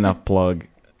 She's got enough plug.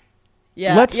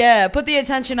 Yeah, put the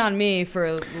attention on me for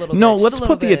a little bit. No, let's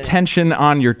put the attention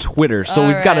on your Twitter. So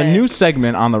we've got a new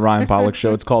segment on the Ryan Pollock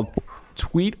Show. It's called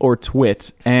Tweet or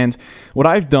Twit. And what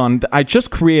I've done, I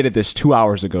just created this 2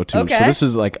 hours ago too. Okay. So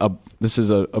this is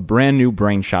a brand new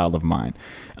brainchild of mine.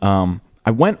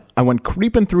 I went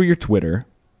creeping through your Twitter,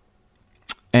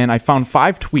 and I found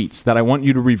 5 tweets that I want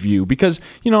you to review, because,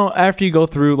 after you go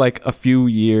through like a few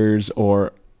years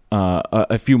or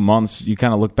a few months, you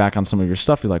kind of look back on some of your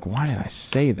stuff. You're like, why did I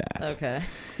say that? Okay.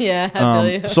 Yeah, I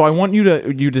feel you. So I want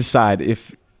you decide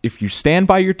if you stand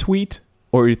by your tweet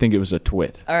or you think it was a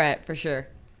twit. All right, for sure.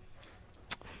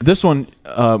 This one,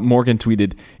 Morgan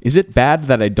tweeted, "Is it bad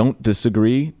that I don't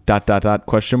disagree? ...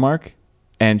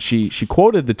 And she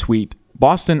quoted the tweet,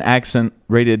 Boston accent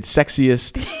rated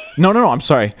sexiest. No, I'm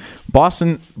sorry.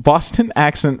 Boston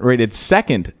accent rated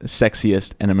second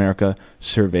sexiest in America,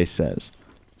 survey says.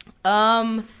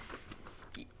 Okay.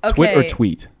 Twit or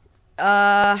tweet?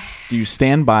 Do you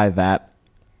stand by that?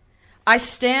 I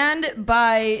stand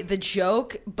by the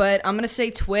joke, but I'm going to say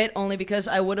twit only because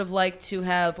I would have liked to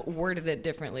have worded it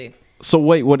differently. So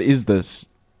wait, what is this?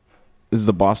 Is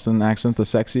the Boston accent the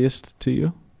sexiest to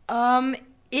you?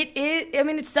 It is. I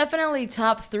mean, it's definitely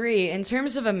top 3 in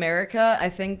terms of America. I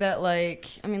think that, I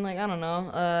don't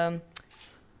know.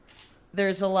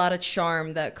 There's a lot of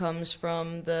charm that comes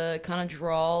from the kind of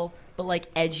drawl, but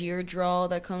edgier drawl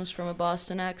that comes from a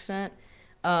Boston accent.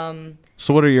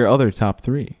 So what are your other top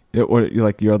 3?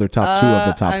 What your other top 2 of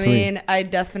the top 3? I mean, I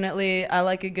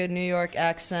like a good New York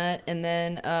accent, and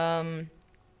then I'm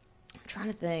trying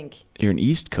to think. You're an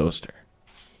East Coaster.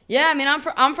 Yeah, I mean,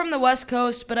 I'm from the West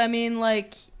Coast, but I mean, born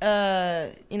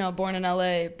in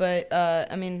LA. But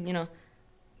I mean,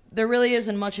 there really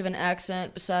isn't much of an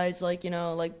accent besides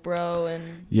bro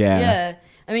and yeah.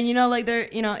 I mean,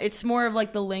 it's more of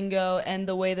the lingo and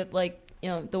the way that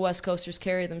the West Coasters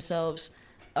carry themselves.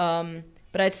 But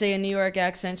I'd say a New York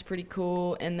accent's pretty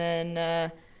cool, and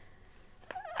then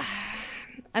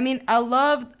I mean, I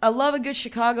love a good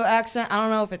Chicago accent. I don't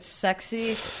know if it's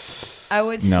sexy. I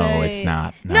would say no, it's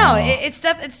not. No, it's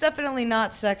definitely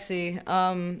not sexy.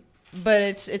 But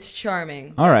it's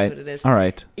charming. All That's right. what it is. All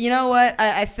right. You know what?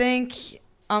 I think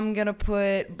I'm gonna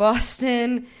put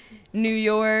Boston, New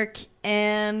York,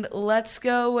 and let's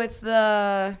go with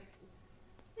the.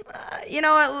 You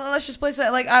know what? Let's just place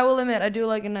that. I will admit, I do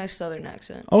like a nice Southern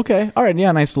accent. Okay. All right.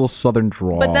 Yeah, nice little Southern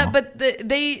drawl. But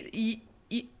they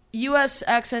U.S.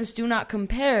 accents do not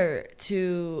compare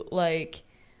to well,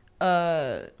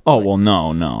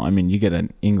 no. I mean, you get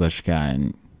an English guy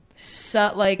and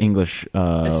English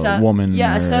woman.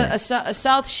 Yeah, a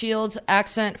South Shields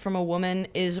accent from a woman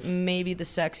is maybe the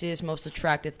sexiest, most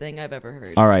attractive thing I've ever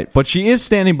heard. All right, but she is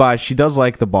standing by. She does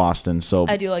like the Boston, so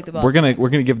I do like the Boston. We're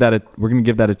gonna give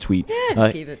that a tweet. Yeah,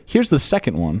 just keep it. Here's the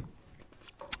second one.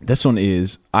 This one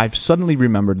is, I've suddenly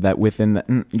remembered that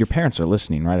your parents are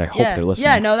listening, right? I hope they're listening.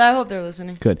 Yeah, no, I hope they're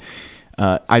listening. Good.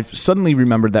 I've suddenly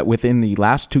remembered that within the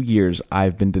last 2 years,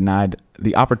 I've been denied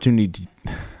the opportunity to,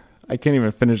 I can't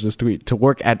even finish this tweet, to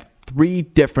work at 3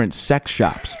 different sex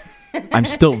shops. I'm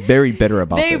still very bitter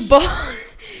about this.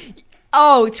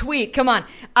 Oh, tweet, come on.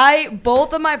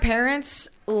 Both of my parents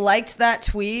liked that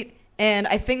tweet. And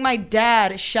I think my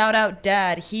dad, shout out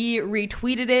dad, he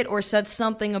retweeted it or said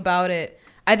something about it.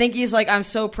 I think he's like, I'm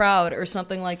so proud or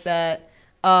something like that.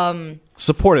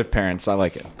 Supportive parents, I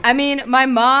like it. I mean, my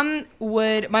mom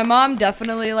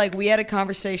definitely, like, we had a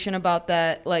conversation about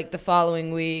that, like, the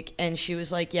following week. And she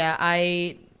was like, yeah,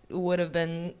 I would have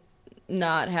been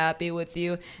not happy with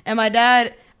you. And my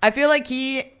dad, I feel like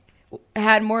he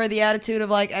had more of the attitude of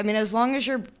like, I mean, as long as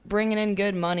you're bringing in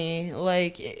good money,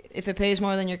 like if it pays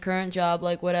more than your current job,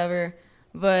 like whatever.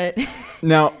 But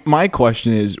now my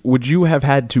question is, would you have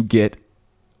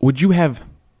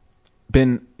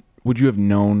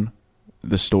known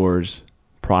the store's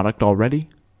product already?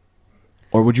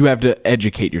 Or would you have to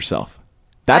educate yourself?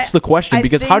 That's the question,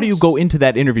 because how do you go into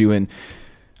that interview and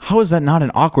how is that not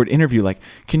an awkward interview? Like,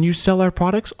 can you sell our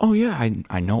products? Oh, yeah,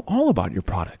 I know all about your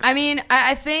products. I mean,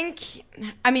 I think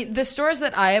the stores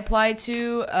that I applied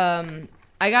to,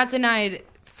 I got denied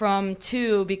from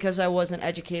 2 because I wasn't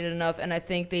educated enough, and I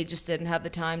think they just didn't have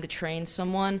the time to train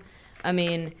someone. I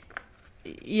mean,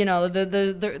 you know,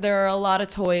 there are a lot of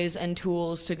toys and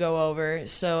tools to go over,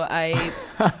 so I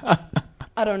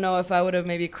don't know if I would have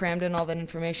maybe crammed in all that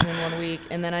information in 1 week.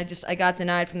 And then I got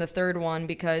denied from the 3rd one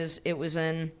because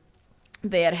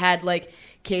they had like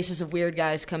cases of weird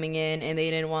guys coming in and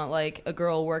they didn't want like a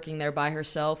girl working there by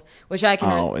herself, which I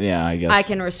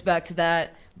can respect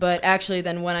that. But actually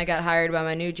then when I got hired by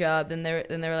my new job, then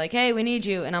they were like, hey, we need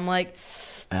you. And I'm like,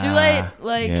 too late.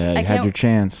 Like, yeah, you had your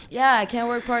chance. Yeah, I can't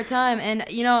work part-time. And,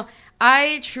 you know,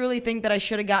 I truly think that I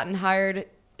should have gotten hired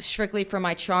strictly for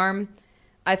my charm.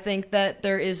 I think that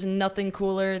there is nothing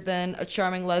cooler than a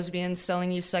charming lesbian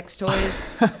selling you sex toys.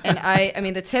 And I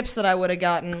mean, the tips that I would have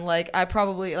gotten, like, I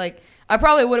probably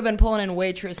would have been pulling in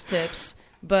waitress tips.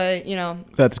 But, you know.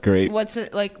 That's great. What's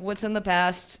in the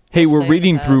past? Hey, we're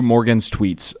reading through Morgan's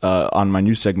tweets on my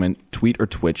new segment, Tweet or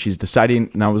Twitch. She's deciding.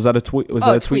 Now, was that a tweet? Was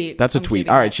that a tweet? That's a tweet.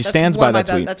 All right, she stands by that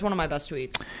tweet. That's one of my best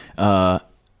tweets.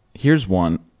 Here's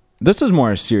one. This is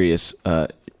more serious.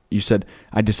 You said,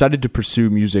 I decided to pursue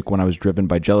music when I was driven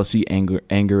by jealousy, anger,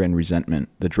 and resentment.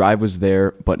 The drive was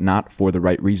there, but not for the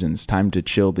right reasons. Time to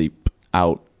chill the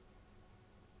out,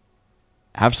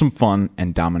 have some fun,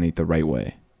 and dominate the right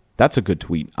way. That's a good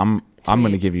tweet. I'm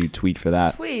going to give you a tweet for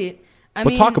that.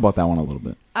 But talk about that one a little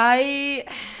bit. I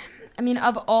mean,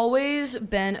 I've always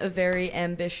been a very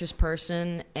ambitious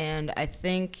person, and I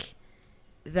think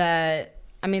that,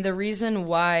 I mean, the reason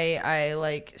why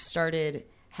I started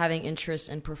having interest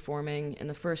in performing in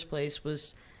the first place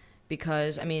was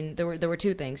because, I mean, there were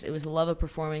 2 things. It was the love of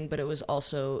performing, but it was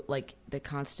also like the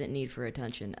constant need for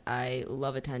attention. I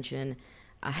love attention.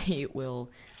 I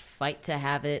will fight to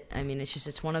have it. I mean,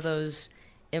 it's one of those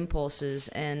impulses,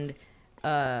 and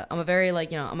I'm a very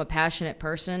I'm a passionate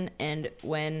person, and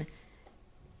when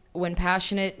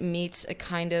passionate meets a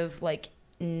kind of like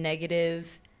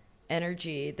negative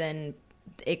energy, then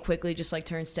it quickly just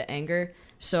turns to anger.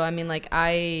 So I mean,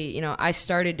 I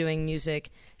started doing music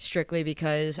strictly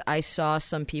because I saw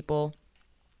some people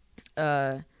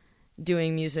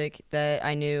doing music that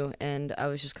I knew, and I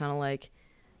was just kind of like,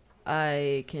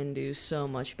 I can do so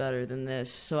much better than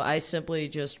this. So I simply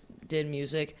just did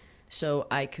music so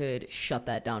I could shut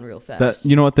that down real fast.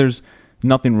 You know what? There's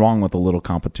nothing wrong with a little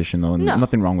competition, though, and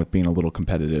nothing wrong with being a little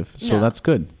competitive. So that's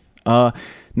good.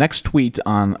 Next tweet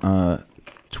on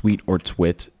Tweet or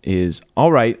Twit is,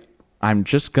 all right, I'm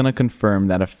just going to confirm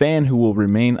that a fan who will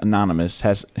remain anonymous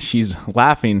she's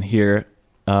laughing here.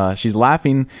 She's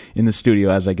laughing in the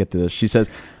studio as I get to this. She says,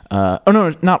 oh,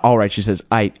 no, not all right. She says,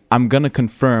 I'm going to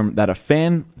confirm that a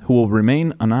fan who will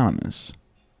remain anonymous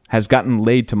has gotten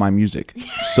laid to my music.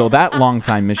 So that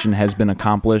long-time mission has been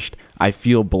accomplished. I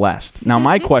feel blessed. Now,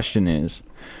 my question is,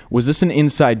 was this an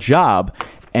inside job,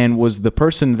 and was the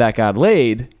person that got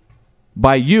laid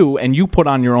by you and you put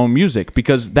on your own music?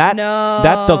 Because that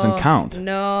doesn't count.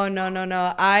 No.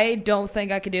 I don't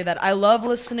think I could do that. I love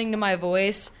listening to my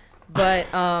voice, but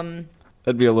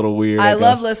that'd be a little weird. I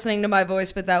love listening to my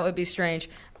voice, but that would be strange.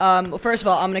 First of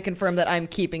all, I'm going to confirm that I'm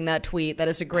keeping that tweet. That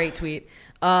is a great tweet.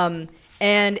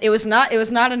 And it was not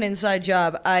an inside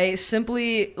job. I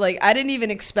simply I didn't even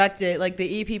expect it. Like,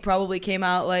 the EP probably came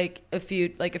out a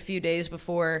few days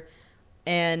before,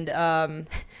 and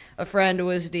a friend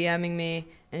was DMing me,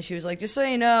 and she was like, just so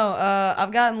you know,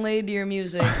 I've gotten laid to your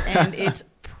music, and it's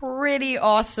pretty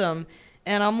awesome.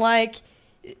 And I'm like,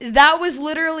 that was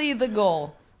literally the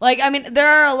goal. Like, I mean, there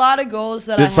are a lot of goals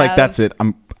that it's like, that's it.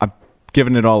 I'm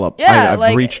giving it all up. Yeah,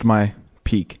 I've reached my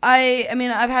peak. I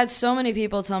mean, I've had so many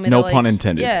people tell me no that, like, pun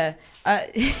intended. Yeah.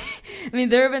 I mean,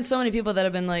 there have been so many people that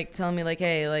have been like telling me like,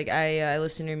 hey, like I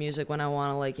listen to your music when I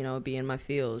want to, like, you know, be in my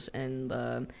feels,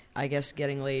 and I guess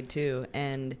getting laid too.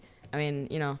 And I mean,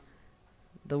 you know,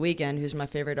 The Weeknd, who's my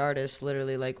favorite artist,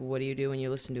 literally, like, what do you do when you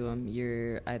listen to him?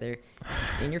 You're either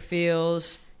in your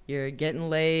feels, you're getting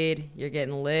laid, you're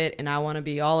getting lit, and I want to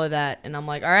be all of that. And I'm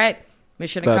like, all right,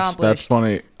 mission accomplished. That's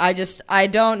funny. I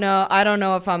don't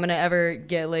know if I'm gonna ever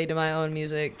get laid to my own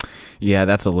music. Yeah,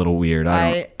 that's a little weird.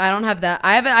 I don't have that.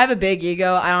 I have a big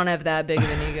ego. I don't have that big of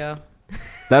an ego.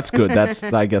 That's good.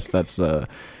 I guess that's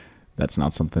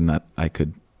not something that I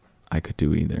could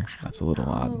do either. That's a little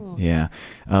odd. Yeah.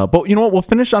 But you know what? We'll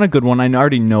finish on a good one. I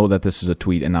already know that this is a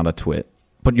tweet and not a twit.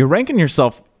 But you're ranking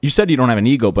yourself. You said you don't have an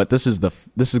ego, but this is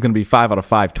going to be 5 out of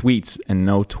 5 tweets and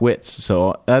no twits.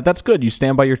 So that's good. You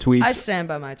stand by your tweets. I stand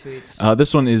by my tweets.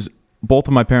 This one is, both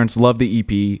of my parents love the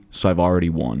EP, so I've already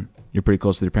won. You're pretty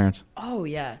close to your parents? Oh,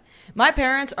 yeah. My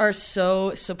parents are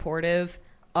so supportive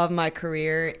of my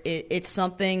career. It's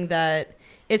something that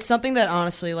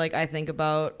honestly, like, I think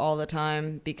about all the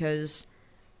time, because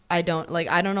I don't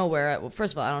know where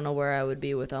first of all, I don't know where I would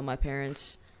be without my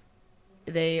parents.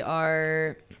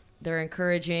 They're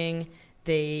encouraging,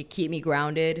 they keep me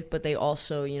grounded, but they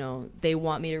also, you know, they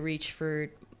want me to reach for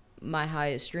my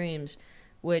highest dreams,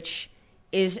 which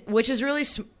is really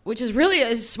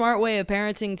a smart way of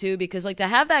parenting too, because, like, to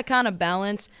have that kind of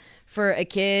balance for a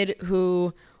kid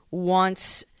who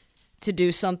wants to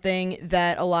do something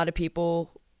that a lot of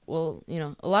people will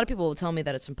tell me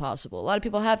that it's impossible. A lot of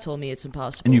people have told me it's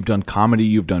impossible. And you've done comedy,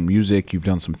 you've done music, you've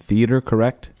done some theater,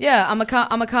 correct? Yeah, I'm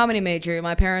a comedy major.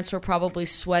 My parents were probably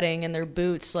sweating in their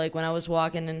boots, like, when I was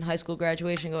walking in high school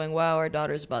graduation going, wow, our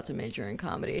daughter's about to major in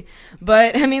comedy.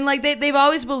 But I mean, like, they've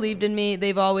always believed in me.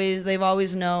 They've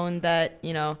always known that,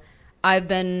 you know, I've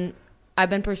been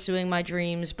pursuing my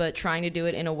dreams, but trying to do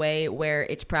it in a way where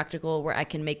it's practical, where I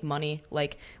can make money.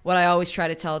 Like, what I always try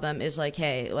to tell them is, like,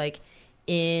 hey, like,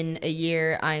 in a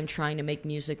year, I am trying to make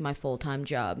music my full-time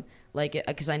job. Like,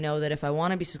 because I know that if I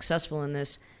want to be successful in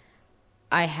this,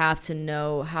 I have to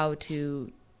know how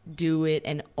to do it,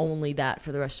 and only that,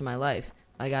 for the rest of my life.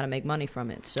 I got to make money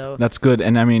from it. So that's good.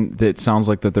 And I mean, it sounds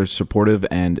like that they're supportive,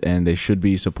 and they should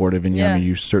be supportive. And I mean,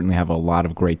 you certainly have a lot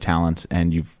of great talent,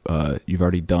 and you've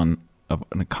already done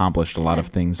and accomplished a lot of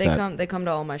things. They come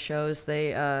to all my shows.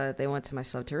 They went to my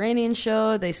Subterranean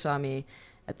show. They saw me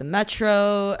at the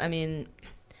Metro. I mean,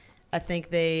 I think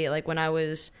they, like, when I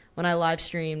live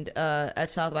streamed at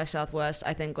South by Southwest,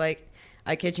 I think, like,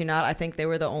 I kid you not, I think they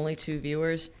were the only 2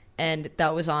 viewers, and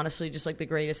that was honestly just, like, the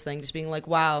greatest thing, just being like,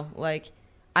 wow, like,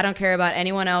 I don't care about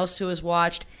anyone else who has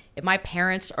watched. If my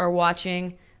parents are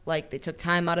watching, like, they took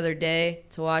time out of their day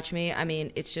to watch me, I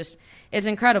mean, it's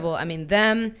incredible. I mean,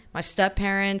 them, my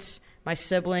step-parents, my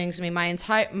siblings, I mean,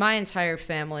 my entire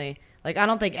family. Like, I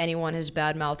don't think anyone has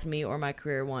badmouthed me or my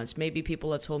career once. Maybe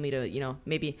people have told me to, you know,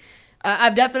 maybe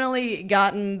I've definitely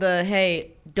gotten the,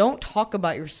 hey, don't talk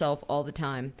about yourself all the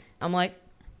time. I'm like,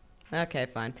 okay,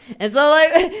 fine. And so,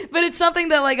 like, but it's something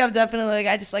that, like, I've definitely,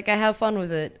 like, I have fun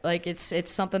with it. Like,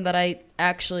 it's something that I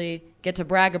actually get to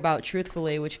brag about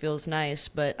truthfully, which feels nice.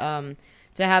 But to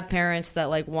have parents that,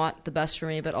 like, want the best for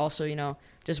me, but also, you know,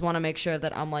 just want to make sure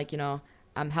that I'm, like, you know,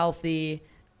 I'm healthy,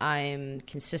 I'm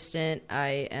consistent,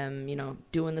 I am, you know,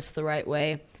 doing this the right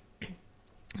way.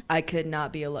 I could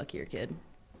not be a luckier kid.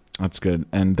 That's good.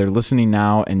 And they're listening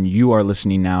now, and you are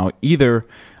listening now, either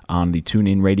on the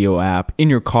TuneIn Radio app, in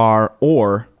your car,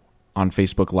 or on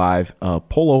Facebook Live.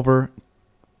 Pull over,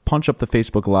 punch up the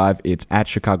Facebook Live. It's at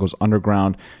Chicago's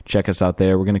Underground. Check us out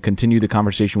there. We're going to continue the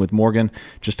conversation with Morgan.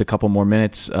 Just a couple more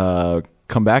minutes.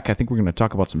 Come back. I think we're going to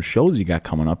talk about some shows you got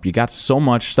coming up. You got so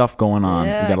much stuff going on.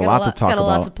 Yeah, you got a lot to talk about. Got a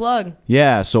lot to plug.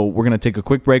 Yeah, so we're going to take a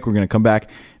quick break. We're going to come back,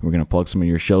 and we're going to plug some of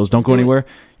your shows. Don't go anywhere.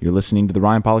 You're listening to The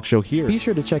Ryan Pollack Show here. Be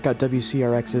sure to check out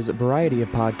WCRX's variety of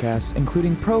podcasts,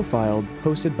 including Profiled,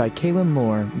 hosted by Kaylin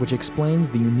Lohr, which explains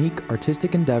the unique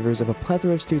artistic endeavors of a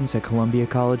plethora of students at Columbia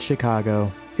College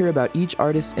Chicago. Hear about each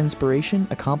artist's inspiration,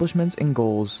 accomplishments, and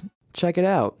goals. Check it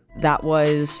out. That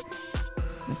was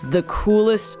the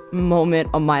coolest moment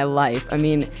of my life. I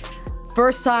mean,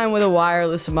 first time with a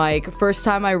wireless mic, first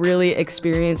time I really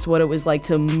experienced what it was like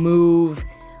to move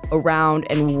around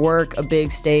and work a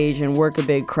big stage and work a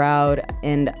big crowd.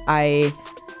 And I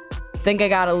think I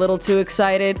got a little too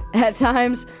excited at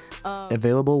times,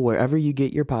 Available wherever you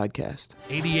get your podcast.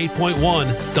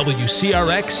 88.1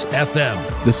 WCRX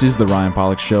FM. This is the Ryan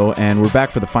Pollock Show, and we're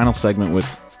back for the final segment with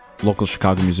local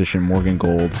Chicago musician Morgan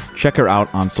Gold. Check her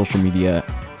out on social media,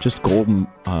 just Gold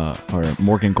or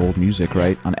Morgan Gold Music,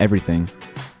 right? On everything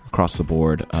across the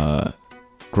board.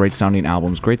 Great sounding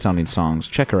albums, great sounding songs.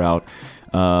 Check her out.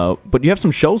 But you have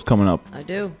some shows coming up. I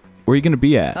do. Where are you going to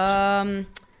be at?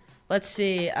 Let's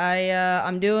see.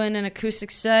 I'm doing an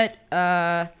acoustic set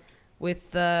with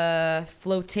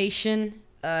Flotation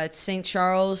at St.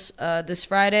 Charles this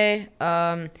Friday.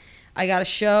 I got a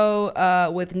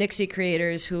show with Nixie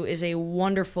Creators, who is a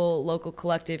wonderful local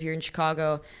collective here in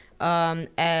Chicago,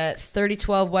 at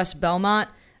 3012 West Belmont.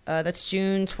 That's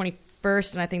June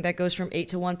 21st, and I think that goes from 8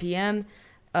 to 1 p.m.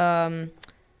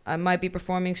 I might be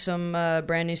performing some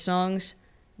brand new songs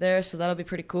there, so that'll be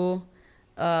pretty cool.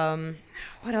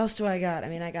 What else do I got? I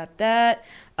mean, I got that.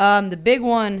 The big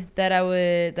one that I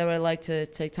would like to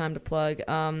take time to plug.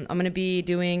 I'm going to be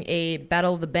doing a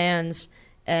Battle of the Bands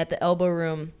at the Elbow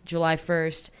Room July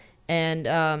 1st,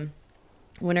 and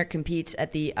winner competes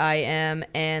at the IM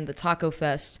and the Taco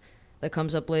Fest that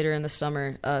comes up later in the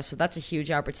summer. So that's a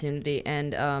huge opportunity,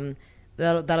 and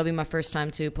that'll be my first time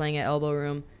too playing at Elbow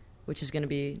Room, which is going to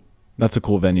be. That's a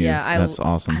cool venue. Yeah, that's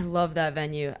awesome. I love that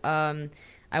venue.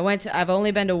 I've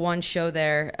only been to one show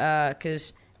there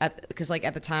because at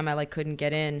the time I couldn't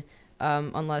get in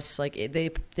unless they did a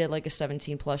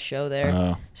 17+ show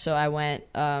there. So I went,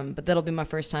 but that'll be my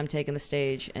first time taking the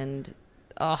stage, and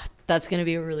that's gonna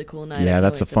be a really cool night. Yeah,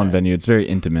 that's a fun venue. It's very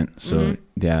intimate, so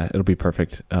yeah, it'll be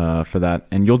perfect for that,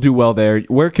 and you'll do well there.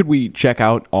 Where could we check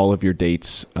out all of your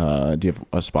dates? Do you have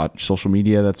a spot, social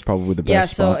media? That's probably the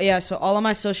best spot. So all of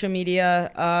my social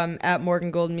media at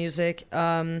Morgan Gold Music.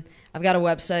 I've got a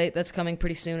website that's coming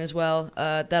pretty soon as well.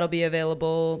 That'll be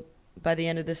available by the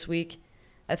end of this week,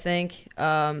 I think.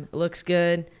 It looks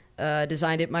good.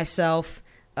 Designed it myself.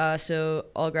 So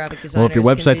all graphic designers. Well, if your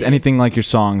website's anything like your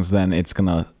songs, then it's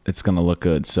gonna look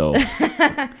good. So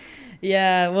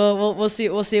yeah, we'll see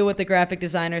what the graphic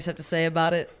designers have to say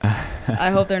about it.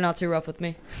 I hope they're not too rough with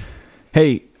me.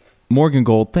 Hey, Morgan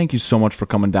Gold, thank you so much for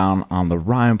coming down on the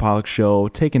Ryan Pollock Show,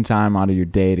 taking time out of your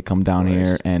day to come down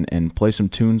here and play some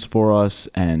tunes for us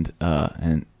and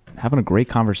having a great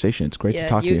conversation. It's great to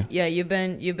talk to you. Yeah, you've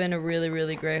been a really,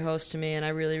 really great host to me, and I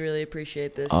really, really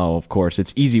appreciate this. Oh, of course.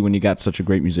 It's easy when you got such a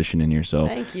great musician in here. So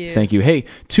Thank you. Hey,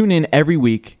 tune in every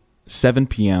week, 7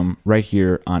 p.m. right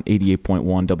here on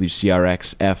 88.1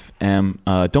 WCRX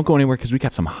FM. Don't go anywhere because we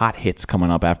got some hot hits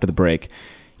coming up after the break.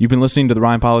 You've been listening to The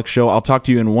Ryan Pollock Show. I'll talk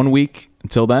to you in 1 week.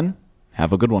 Until then,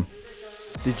 have a good one.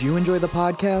 Did you enjoy the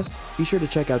podcast? Be sure to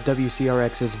check out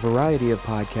WCRX's variety of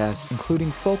podcasts, including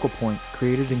Focal Point,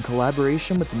 created in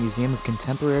collaboration with the Museum of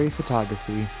Contemporary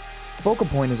Photography. Focal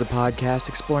Point is a podcast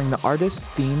exploring the artists,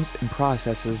 themes, and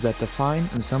processes that define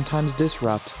and sometimes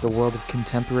disrupt the world of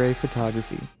contemporary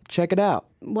photography. Check it out.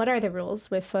 What are the rules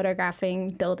with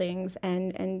photographing buildings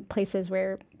and places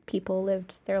where people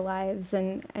lived their lives,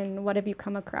 and what have you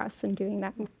come across in doing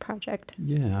that project?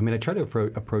 Yeah, I mean, I try to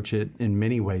approach it in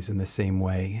many ways in the same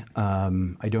way.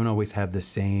 I don't always have the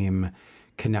same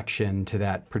connection to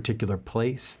that particular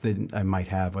place that I might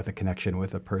have with a connection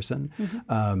with a person.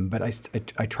 But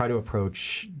I try to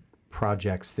approach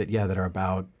projects that are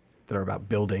about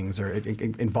buildings or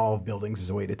involve buildings as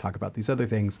a way to talk about these other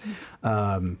things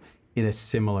in a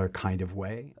similar kind of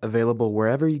way. Available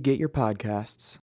wherever you get your podcasts.